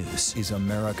 ABC News is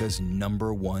America's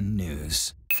 #1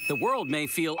 news. The world may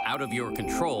feel out of your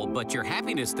control, but your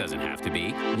happiness doesn't have to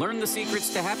be. Learn the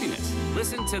secrets to happiness.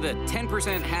 Listen to the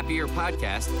 10% Happier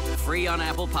podcast, free on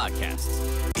Apple Podcasts.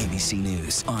 ABC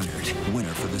News honored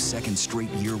winner for the second straight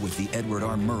year with the Edward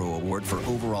R. Murrow Award for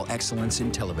Overall Excellence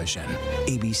in Television.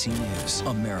 ABC News,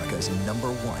 America's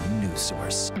 #1 news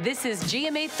source. This is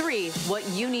GMA3, what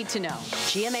you need to know.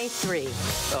 GMA3.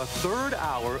 A third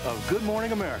hour of Good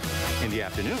Morning America in the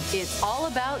afternoon. It's all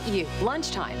about you.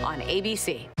 Lunchtime on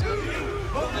ABC.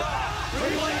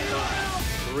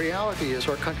 The reality is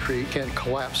our country can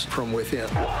collapse from within.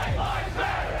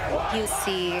 You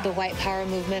see the white power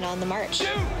movement on the march.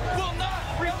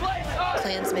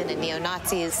 Klansmen and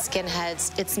neo-Nazis,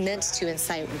 skinheads, it's meant to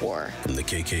incite war. From the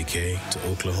KKK to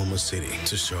Oklahoma City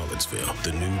to Charlottesville,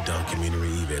 the new documentary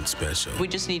event special. We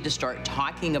just need to start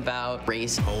talking about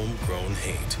race. Homegrown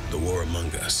hate, the war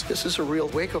among us. This is a real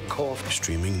wake-up call.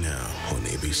 Streaming now on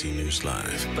ABC News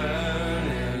Live.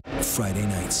 Friday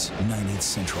nights, 9/8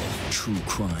 Central. True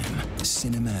crime,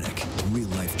 cinematic,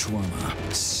 real-life drama,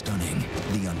 stunning,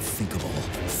 the unthinkable.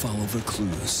 Follow the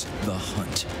clues. The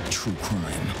Hunt. True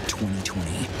crime.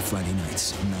 2020. Friday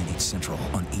nights, 9/8 Central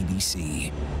on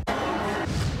ABC.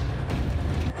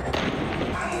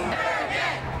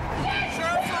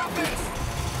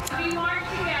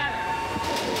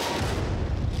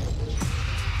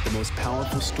 The most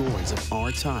powerful stories of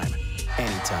our time,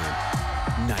 anytime.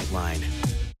 Nightline.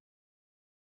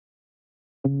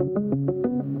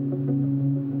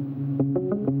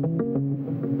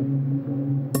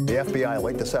 The FBI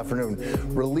late this afternoon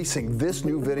releasing this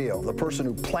new video of the person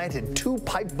who planted 2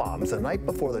 pipe bombs the night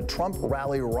before the Trump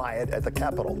rally riot at the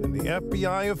Capitol. And the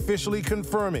FBI officially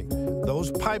confirming those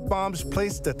pipe bombs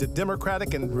placed at the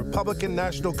Democratic and Republican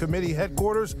National Committee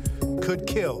headquarters could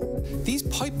kill. These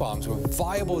pipe bombs were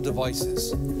viable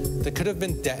devices that could have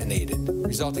been detonated,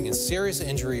 resulting in serious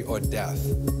injury or death.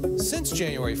 Since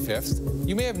January 5th,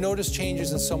 you may have noticed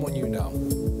changes in someone you know.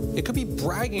 It could be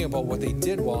bragging about what they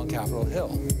did while on Capitol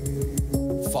Hill,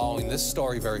 following this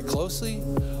story very closely,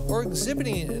 or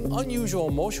exhibiting an unusual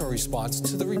emotional response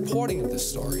to the reporting of this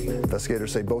story.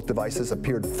 Investigators say both devices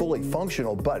appeared fully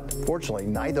functional, but fortunately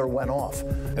neither went off.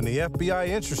 And the FBI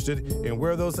interested in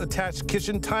where those attached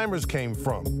kitchen timers came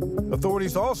from.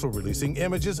 Authorities also releasing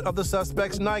images of the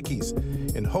suspect's Nikes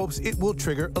in hopes it will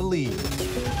trigger a lead.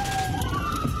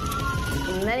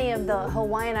 Many of the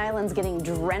Hawaiian Islands getting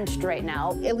drenched right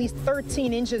now. At least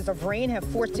 13 inches of rain have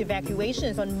forced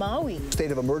evacuations on Maui.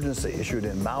 State of emergency issued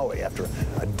in Maui after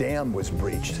a dam was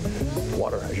breached.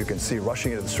 Water, as you can see,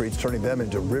 rushing into the streets, turning them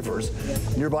into rivers.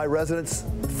 Nearby residents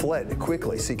fled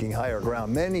quickly, seeking higher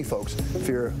ground. Many folks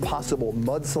fear possible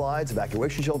mudslides.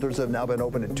 Evacuation shelters have now been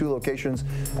opened at 2 locations,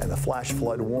 and the flash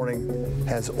flood warning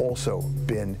has also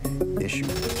been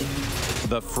issued.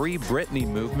 The Free Britney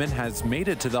movement has made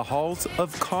it to the halls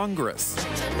of Congress.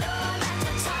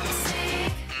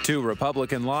 2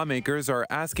 Republican lawmakers are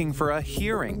asking for a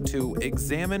hearing to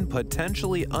examine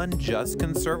potentially unjust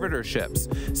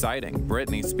conservatorships, citing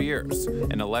Britney Spears.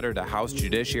 In a letter to House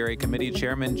Judiciary Committee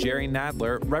Chairman Jerry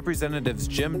Nadler, Representatives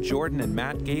Jim Jordan and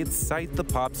Matt Gaetz cite the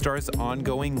pop star's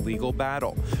ongoing legal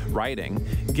battle, writing,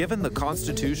 "Given the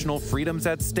constitutional freedoms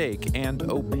at stake and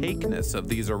opaqueness of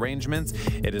these arrangements,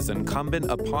 it is incumbent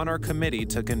upon our committee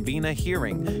to convene a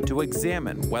hearing to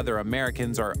examine whether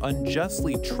Americans are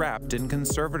unjustly trapped in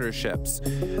conservatorships.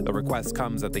 The request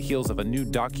comes at the heels of a new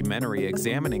documentary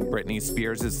examining Britney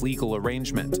Spears' legal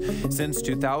arrangement. Since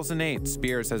 2008,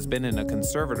 Spears has been in a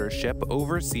conservatorship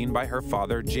overseen by her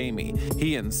father, Jamie.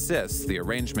 He insists the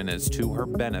arrangement is to her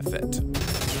benefit.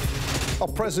 Well,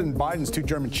 President Biden's 2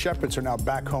 German Shepherds are now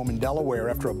back home in Delaware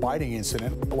after a biting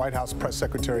incident. The White House Press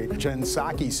Secretary Jen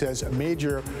Psaki says a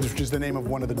Major, which is the name of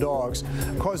one of the dogs,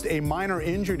 caused a minor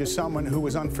injury to someone who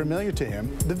was unfamiliar to him.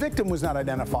 The victim was not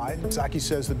identified. Psaki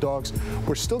says the dogs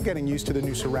were still getting used to the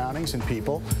new surroundings and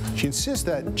people. She insists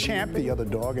that Champ, the other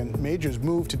dog, and Major's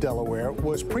move to Delaware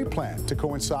was pre-planned to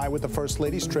coincide with the First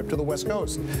Lady's trip to the West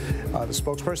Coast. The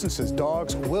spokesperson says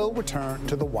dogs will return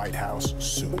to the White House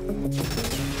soon.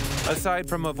 Aside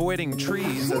from avoiding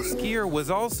trees, a skier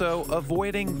was also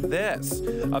avoiding this.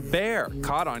 A bear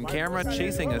caught on camera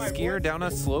chasing a skier down a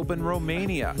slope in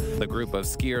Romania. The group of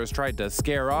skiers tried to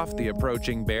scare off the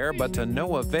approaching bear, but to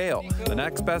no avail. The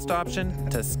next best option,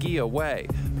 to ski away.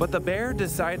 But the bear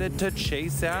decided to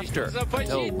chase after,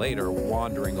 until later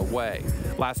wandering away.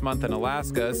 Last month in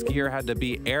Alaska, a skier had to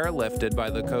be airlifted by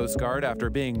the Coast Guard after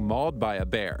being mauled by a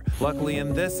bear. Luckily,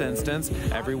 in this instance,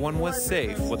 everyone was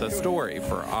safe, with a story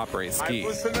for Après Ski.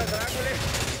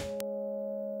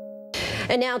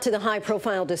 And now to the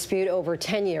high-profile dispute over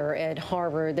tenure at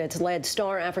Harvard that's led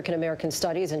star African-American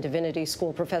Studies and Divinity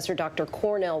School professor Dr.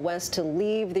 Cornel West to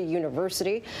leave the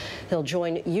university. He'll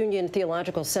join Union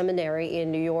Theological Seminary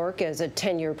in New York as a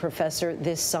tenured professor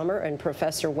this summer, and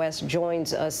Professor West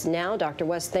joins us now. Dr.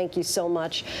 West, thank you so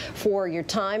much for your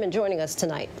time and joining us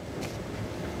tonight.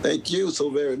 Thank you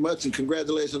so very much, and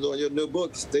congratulations on your new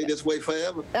book, Stay This Way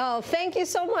Forever. Oh, thank you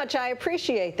so much. I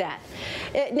appreciate that.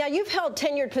 Now, you've held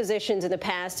tenured positions in the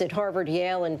past at Harvard,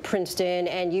 Yale, and Princeton,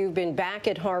 and you've been back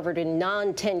at Harvard in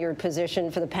non-tenured position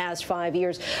for the past 5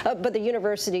 years, but the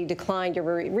university declined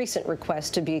your recent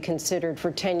request to be considered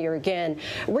for tenure again.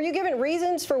 Were you given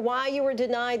reasons for why you were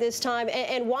denied this time,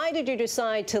 and why did you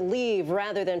decide to leave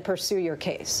rather than pursue your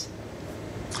case?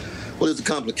 Well, it's a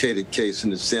complicated case in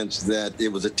the sense that it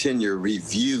was a tenure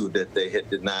review that they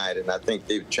had denied, and I think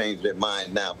they've changed their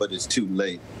mind now, but it's too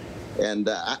late. And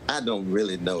I don't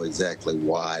really know exactly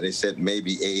why. They said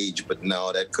maybe age, but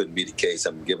no, that couldn't be the case.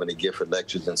 I'm giving a gift for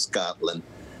lectures in Scotland.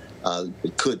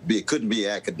 It couldn't be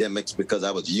academics because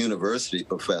I was a university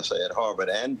professor at Harvard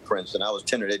and Princeton. I was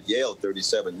tenured at Yale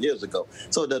 37 years ago,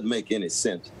 so it doesn't make any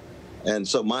sense. And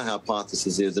so my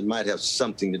hypothesis is it might have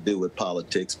something to do with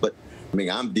politics, but I mean,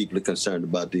 I'm deeply concerned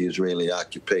about the Israeli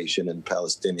occupation and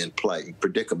Palestinian plight and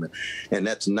predicament, and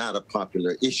that's not a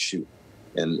popular issue.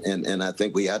 And I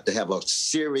think we have to have a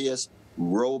serious,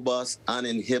 robust,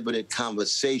 uninhibited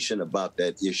conversation about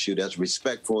that issue that's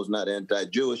respectful. It's not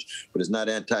anti-Jewish, but it's not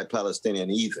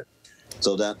anti-Palestinian either.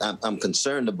 So that I'm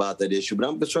concerned about that issue, but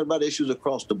I'm concerned about issues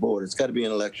across the board. It's got to be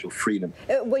intellectual freedom.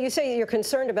 Well, you say you're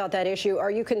concerned about that issue.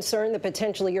 Are you concerned that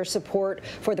potentially your support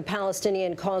for the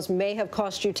Palestinian cause may have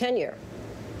cost you tenure?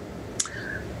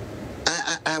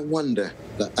 I wonder.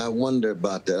 I wonder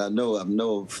about that. I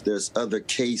know there's other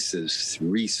cases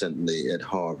recently at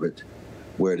Harvard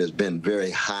where there's been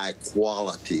very high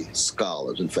quality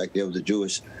scholars. In fact, there was a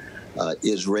Jewish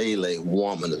Israeli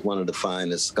woman, one of the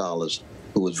finest scholars,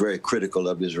 who was very critical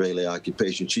of the Israeli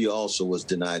occupation. She also was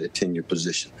denied a tenure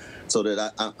position. So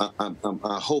that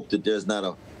I hope that there's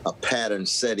not a pattern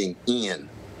setting in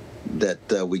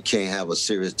that we can't have a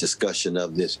serious discussion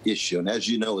of this issue. And as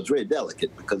you know, it's very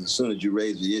delicate because as soon as you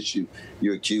raise the issue,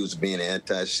 you're accused of being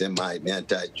anti-Semite,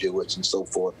 anti-Jewish, and so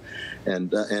forth.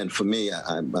 And for me,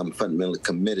 I'm fundamentally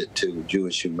committed to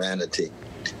Jewish humanity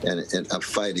and I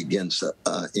fight against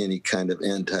any kind of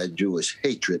anti-Jewish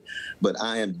hatred. But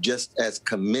I am just as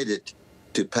committed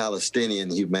to Palestinian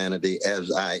humanity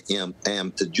as I am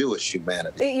to Jewish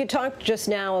humanity. You talked just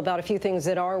now about a few things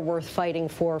that are worth fighting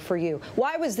for you.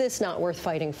 Why was this not worth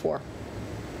fighting for?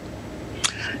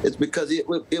 It's because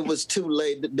it was too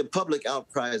late. The public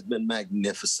outcry has been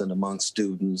magnificent among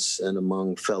students and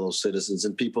among fellow citizens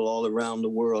and people all around the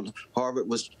world. Harvard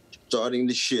was starting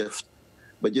to shift.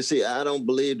 But you see, I don't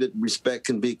believe that respect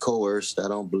can be coerced. I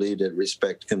don't believe that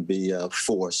respect can be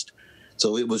forced.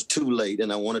 So it was too late,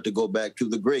 and I wanted to go back to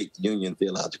the great Union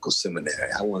Theological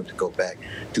Seminary. I wanted to go back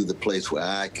to the place where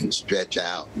I can stretch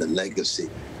out the legacy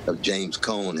of James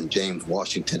Cone and James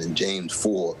Washington and James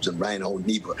Forbes and Reinhold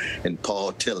Niebuhr and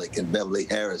Paul Tillich and Beverly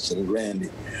Harrison and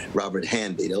Robert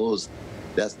Handy.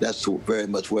 That's very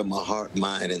much where my heart,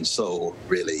 mind, and soul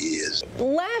really is.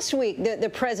 Last week, the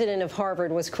president of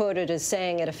Harvard was quoted as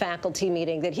saying at a faculty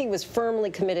meeting that he was firmly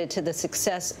committed to the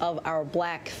success of our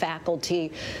black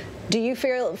faculty. Do you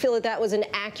feel that was an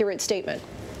accurate statement?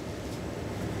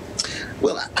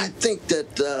 Well, I think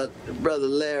that Brother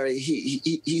Larry,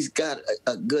 he's got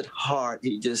a good heart.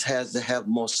 He just has to have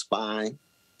more spine.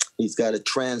 He's got to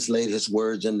translate his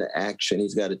words into action.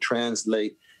 He's got to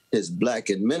translate his black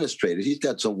administrators. He's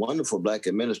got some wonderful black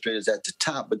administrators at the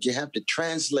top, but you have to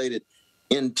translate it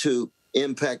into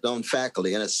impact on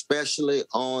faculty and especially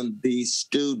on these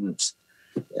students.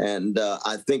 And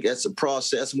I think that's a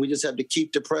process, and we just have to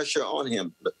keep the pressure on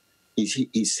him. He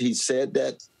said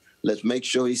that. Let's make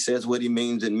sure he says what he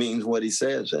means and means what he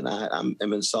says. And I'm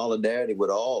in solidarity with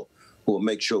all who will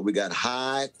make sure we got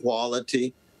high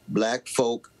quality black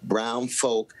folk, brown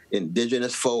folk,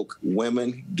 indigenous folk,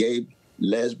 women, gay,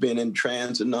 lesbian, and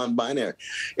trans and non-binary.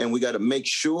 And we got to make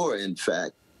sure, in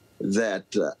fact, that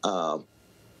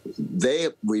they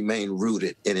remain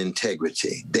rooted in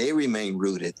integrity. They remain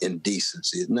rooted in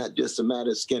decency. It's not just a matter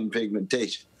of skin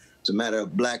pigmentation. It's a matter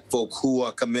of black folk who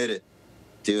are committed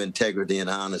to integrity and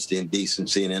honesty and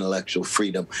decency and intellectual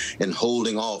freedom and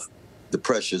holding off the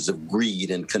pressures of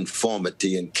greed and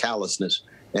conformity and callousness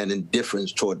and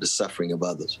indifference toward the suffering of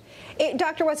others.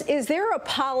 Dr. West, is there a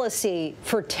policy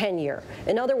for tenure?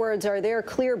 In other words, are there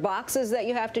clear boxes that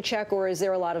you have to check, or is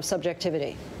there a lot of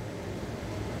subjectivity?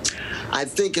 I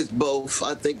think it's both.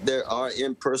 I think there are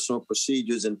impersonal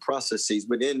procedures and processes,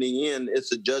 but in the end,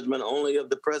 it's a judgment only of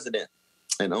the president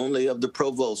and only of the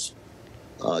provost.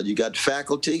 You got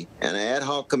faculty and an ad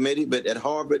hoc committee, but at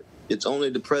Harvard, it's only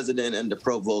the president and the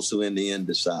provost who in the end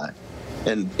decide.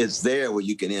 And it's there where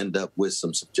you can end up with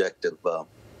some subjective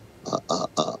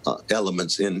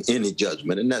elements in any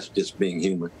judgment, and that's just being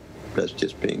human. That's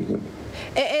just being human.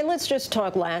 And let's just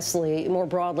talk lastly, more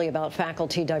broadly, about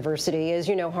faculty diversity. As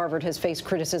you know, Harvard has faced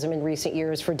criticism in recent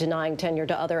years for denying tenure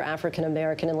to other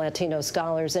African-American and Latino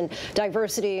scholars. And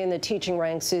diversity in the teaching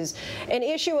ranks is an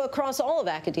issue across all of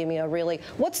academia, really.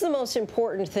 What's the most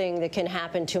important thing that can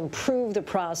happen to improve the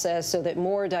process so that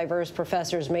more diverse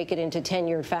professors make it into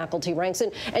tenured faculty ranks?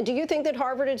 And do you think that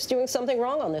Harvard is doing something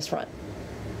wrong on this front?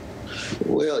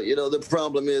 Well, you know, the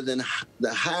problem is in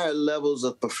the higher levels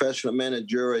of professional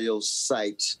managerial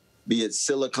sites, be it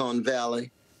Silicon Valley,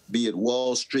 be it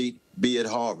Wall Street, be it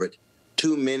Harvard,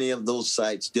 too many of those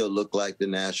sites still look like the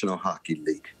National Hockey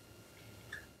League.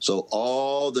 So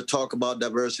all the talk about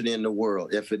diversity in the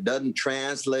world, if it doesn't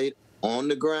translate on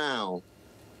the ground,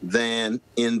 then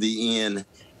in the end,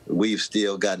 we've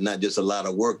still got not just a lot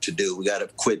of work to do. We got to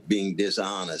quit being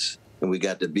dishonest, and we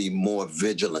got to be more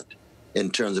vigilant in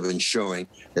terms of ensuring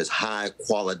there's high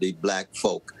quality black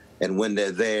folk. And when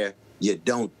they're there, you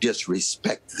don't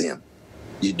disrespect them.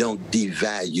 You don't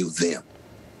devalue them,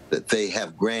 that they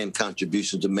have grand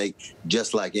contributions to make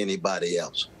just like anybody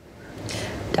else.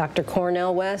 Dr.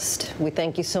 Cornel West, we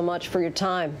thank you so much for your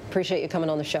time. Appreciate you coming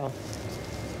on the show.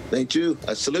 Thank you.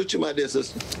 I salute you, my dear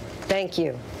sister. Thank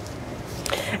you.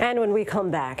 And when we come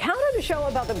back, how did a show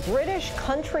about the British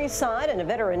countryside and a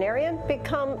veterinarian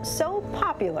become so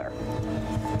popular?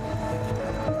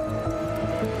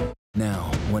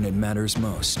 Now, when it matters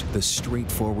most, the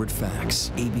straightforward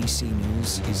facts. ABC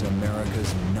News is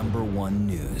America's #1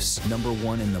 news.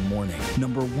 #1 in the morning,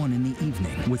 #1 in the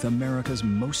evening, with America's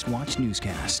most watched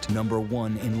newscast.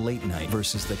 #1 in late night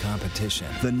versus the competition.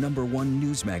 The #1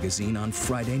 news magazine on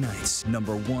Friday nights.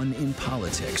 #1 in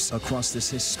politics across this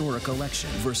historic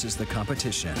election versus the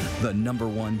competition. The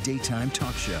 #1 daytime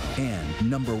talk show.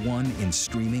 And #1 in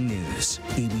streaming news.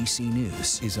 ABC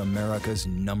News is America's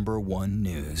 #1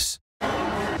 news.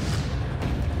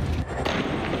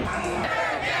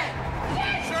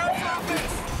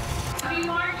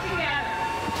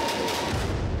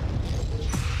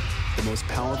 The most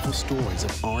powerful stories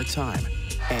of our time,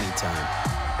 anytime.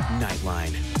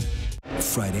 Nightline.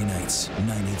 Friday nights,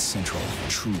 9/8 Central.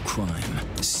 True crime,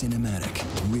 cinematic,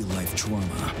 real-life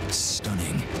drama,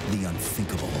 stunning, the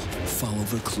unthinkable. Follow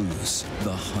the clues.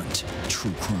 The Hunt.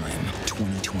 True crime.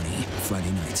 2020.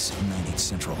 Friday nights, 9/8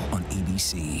 Central on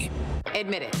ABC.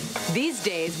 Admit it. These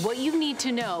days, what you need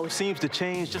to know seems to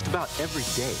change just about every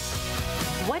day.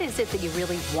 What is it that you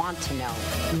really want to know,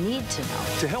 need to know?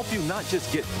 To help you not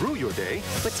just get through your day,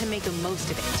 but to make the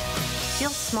most of it. Feel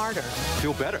smarter.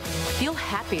 Feel better. Feel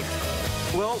happier.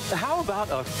 Well, how about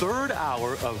a third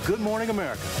hour of Good Morning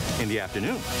America in the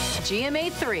afternoon? GMA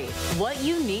 3, what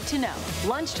you need to know.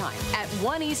 Lunchtime at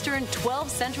 1 Eastern, 12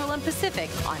 Central and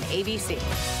Pacific on ABC.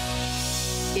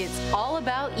 It's all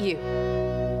about you.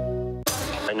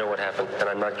 I know what happened, and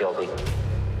I'm not guilty.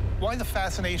 Why the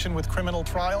fascination with criminal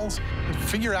trials?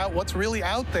 Figure out what's really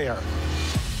out there.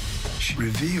 She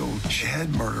revealed she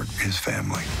had murdered his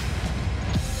family.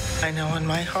 I know in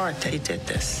my heart that he did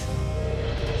this.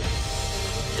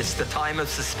 It's the time of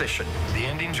suspicion. The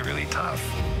ending's really tough.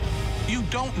 You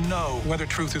don't know whether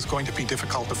truth is going to be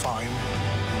difficult to find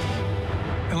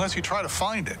unless you try to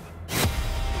find it.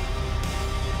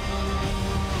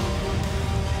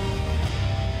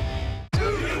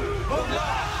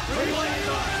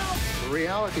 The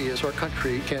reality is our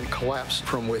country can collapse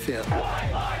from within.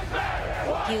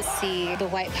 You see the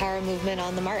white power movement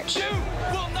on the march.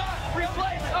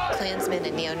 Klansmen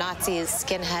and neo-Nazis,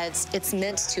 skinheads, it's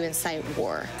meant to incite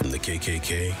war. From the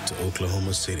KKK to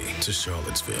Oklahoma City to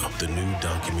Charlottesville, the new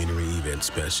documentary event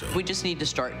special. We just need to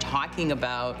start talking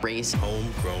about race.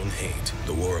 Homegrown Hate,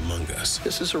 The War Among Us.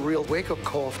 This is a real wake-up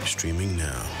call. Streaming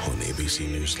now on ABC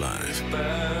News Live.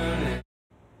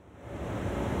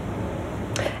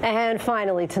 And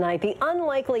finally tonight, the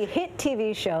unlikely hit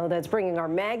TV show that's bringing our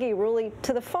Maggie Rulli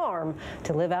to the farm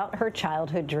to live out her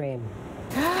childhood dream.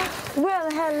 Well,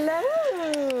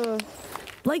 hello.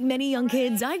 Like many young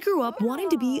kids, I grew up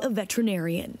wanting to be a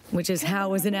veterinarian, which is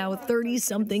how, as a now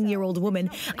 30-something-year-old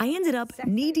woman, I ended up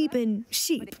knee-deep in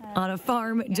sheep on a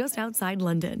farm just outside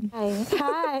London.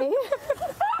 Hi.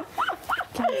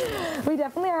 We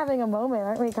definitely are having a moment,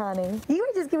 aren't we, Connie? You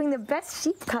are just giving the best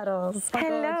sheep cuddles. Oh,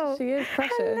 hello. God, she is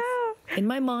precious. Hello. In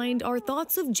my mind are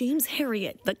thoughts of James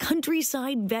Herriot, the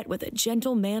countryside vet with a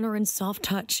gentle manner and soft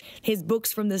touch. His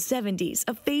books from the 70s,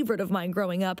 a favorite of mine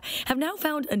growing up, have now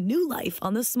found a new life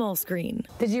on the small screen.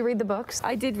 Did you read the books?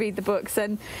 I did read the books,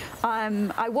 and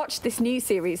I watched this new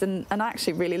series and I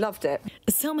actually really loved it.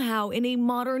 Somehow, in a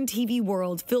modern TV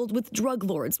world filled with drug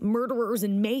lords, murderers,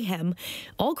 and mayhem,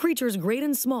 All Creatures Great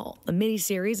and Small, a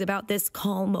miniseries about this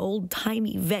calm,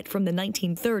 old-timey vet from the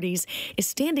 1930s, is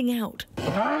standing out.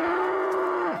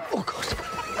 Oh, God.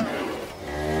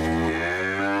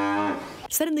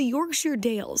 Set in the Yorkshire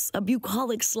Dales, a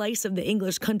bucolic slice of the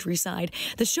English countryside,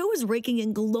 the show is raking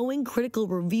in glowing critical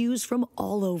reviews from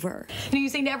all over. You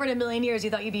say never in a million years you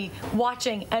thought you'd be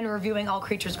watching and reviewing All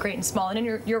Creatures Great and Small. And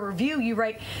in your review, you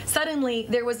write, suddenly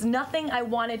there was nothing I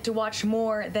wanted to watch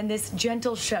more than this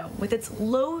gentle show with its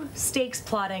low-stakes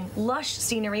plotting, lush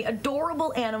scenery,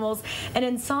 adorable animals, and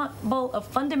an ensemble of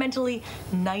fundamentally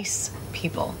nice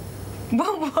people.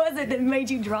 What was it that made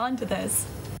you drawn to this?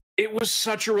 It was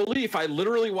such a relief. I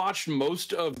literally watched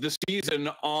most of the season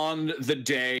on the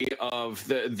day of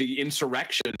the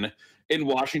insurrection in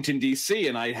Washington, D.C.,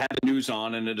 and I had the news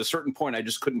on, and at a certain point, I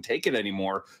just couldn't take it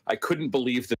anymore. I couldn't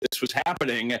believe that this was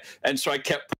happening, and so I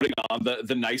kept putting on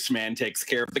the Nice Man Takes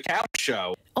Care of the Couch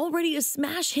show. Already a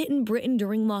smash hit in Britain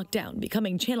during lockdown,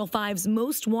 becoming Channel 5's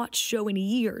most watched show in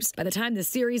years. By the time the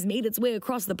series made its way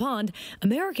across the pond,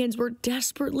 Americans were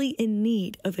desperately in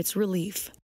need of its relief.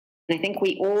 I think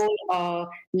we all are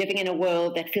living in a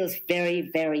world that feels very,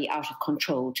 very out of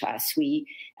control to us.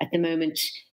 At the moment,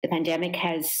 the pandemic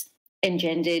has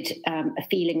engendered a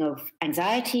feeling of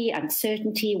anxiety,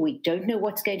 uncertainty. We don't know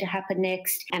what's going to happen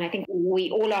next. And I think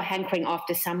we all are hankering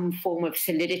after some form of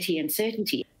solidity and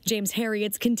certainty. James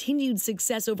Herriot's continued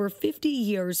success over 50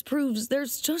 years proves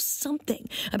there's just something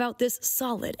about this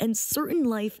solid and certain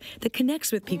life that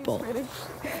connects with people.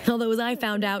 Although, as I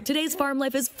found out, today's farm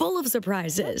life is full of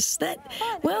surprises that,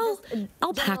 well,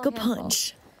 I'll pack a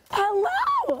punch.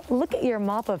 Hello! Look at your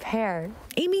mop of hair.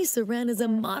 Amy Saran is a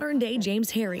modern-day James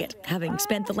Herriot, having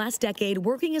spent the last decade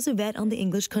working as a vet on the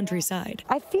English countryside.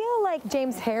 I feel like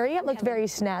James Herriot looked very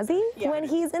snazzy when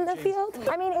he's in the field.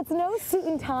 I mean, it's no suit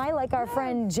and tie like our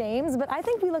friend James, but I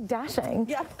think we look dashing.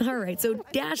 Yeah. All right, so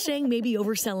dashing may be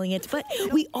overselling it, but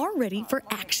we are ready for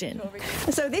action.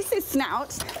 So this is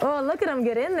Snout. Oh, look at them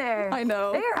get in there. I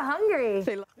know. They're hungry.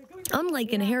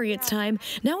 Unlike in Herriot's time,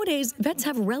 nowadays vets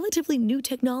have relatively new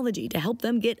technology to help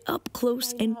them get up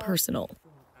close and personal.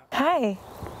 Hi.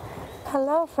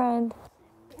 Hello, friend.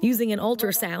 Using an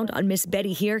ultrasound on Miss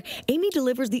Betty here, Amy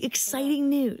delivers the exciting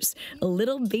news. A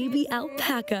little baby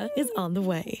alpaca is on the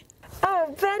way.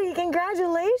 Oh, Betty,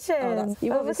 congratulations.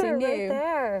 You obviously knew. Right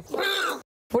there.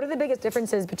 What are the biggest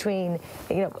differences between,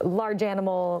 large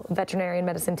animal veterinarian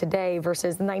medicine today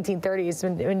versus the 1930s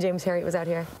when James Herriot was out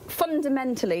here?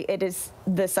 Fundamentally, it is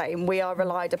the same. We are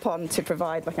relied upon to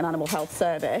provide like an animal health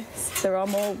service. There are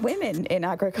more women in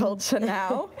agriculture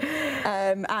now,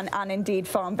 and indeed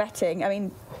farm vetting. I mean,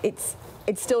 it's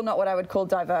still not what I would call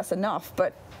diverse enough,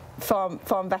 but farm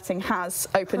vetting has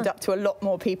opened up to a lot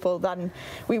more people than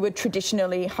we would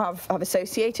traditionally have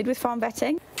associated with farm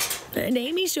vetting. And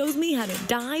Amy shows me how to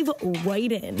dive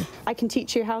right in. I can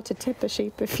teach you how to tip a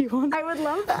sheep if you want. I would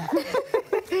love that.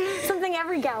 Something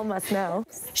every gal must know.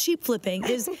 Sheep flipping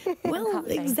is, well,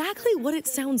 exactly what it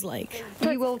sounds like.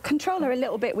 You will control her a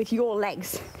little bit with your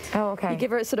legs. Oh, okay. You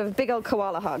give her a sort of big old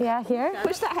koala hug. Yeah, here.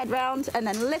 Push that head round and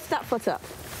then lift that foot up.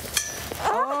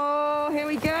 Oh, here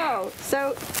we go.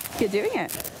 So you're doing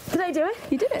it. Did I do it?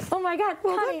 You did it. Oh my God,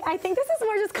 well, Connie, I think this is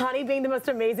more just Connie being the most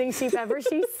amazing sheep ever.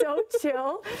 She's so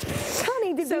chill.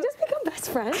 Connie, did we just become best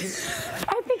friends?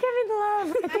 I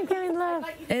think I'm in love.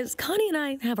 As Connie and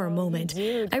I have our moment,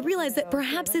 I realize that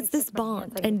perhaps it's this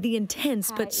bond and the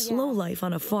intense but slow life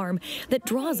on a farm that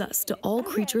draws us to All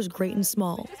Creatures Great and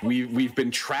Small. We've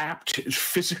been trapped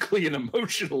physically and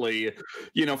emotionally,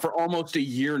 for almost a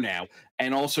year now.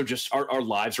 And also just our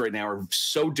lives right now are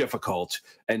so difficult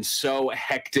and so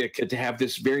hectic. To have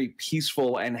this very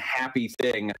peaceful and happy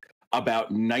thing about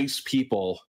nice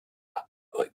people.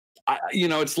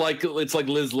 It's like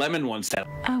Liz Lemon once said.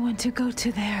 I want to go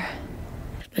to there.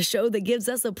 a show that gives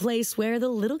us a place where the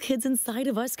little kids inside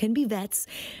of us can be vets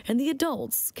and the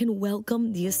adults can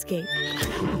welcome the escape.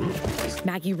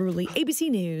 Maggie Rulli, ABC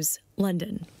News,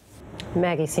 London.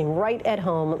 Maggie seemed right at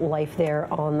home, life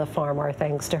there on the farm. Our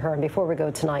thanks to her. And before we go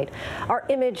tonight, our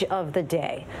image of the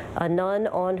day, a nun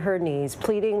on her knees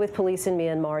pleading with police in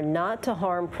Myanmar not to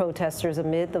harm protesters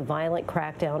amid the violent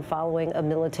crackdown following a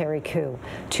military coup.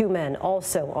 Two men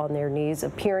also on their knees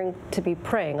appearing to be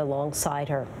praying alongside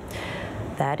her.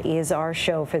 That is our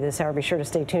show for this hour. Be sure to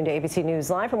stay tuned to ABC News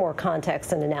Live for more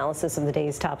context and analysis of the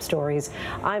day's top stories.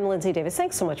 I'm Lindsay Davis.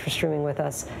 Thanks so much for streaming with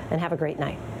us, and have a great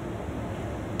night.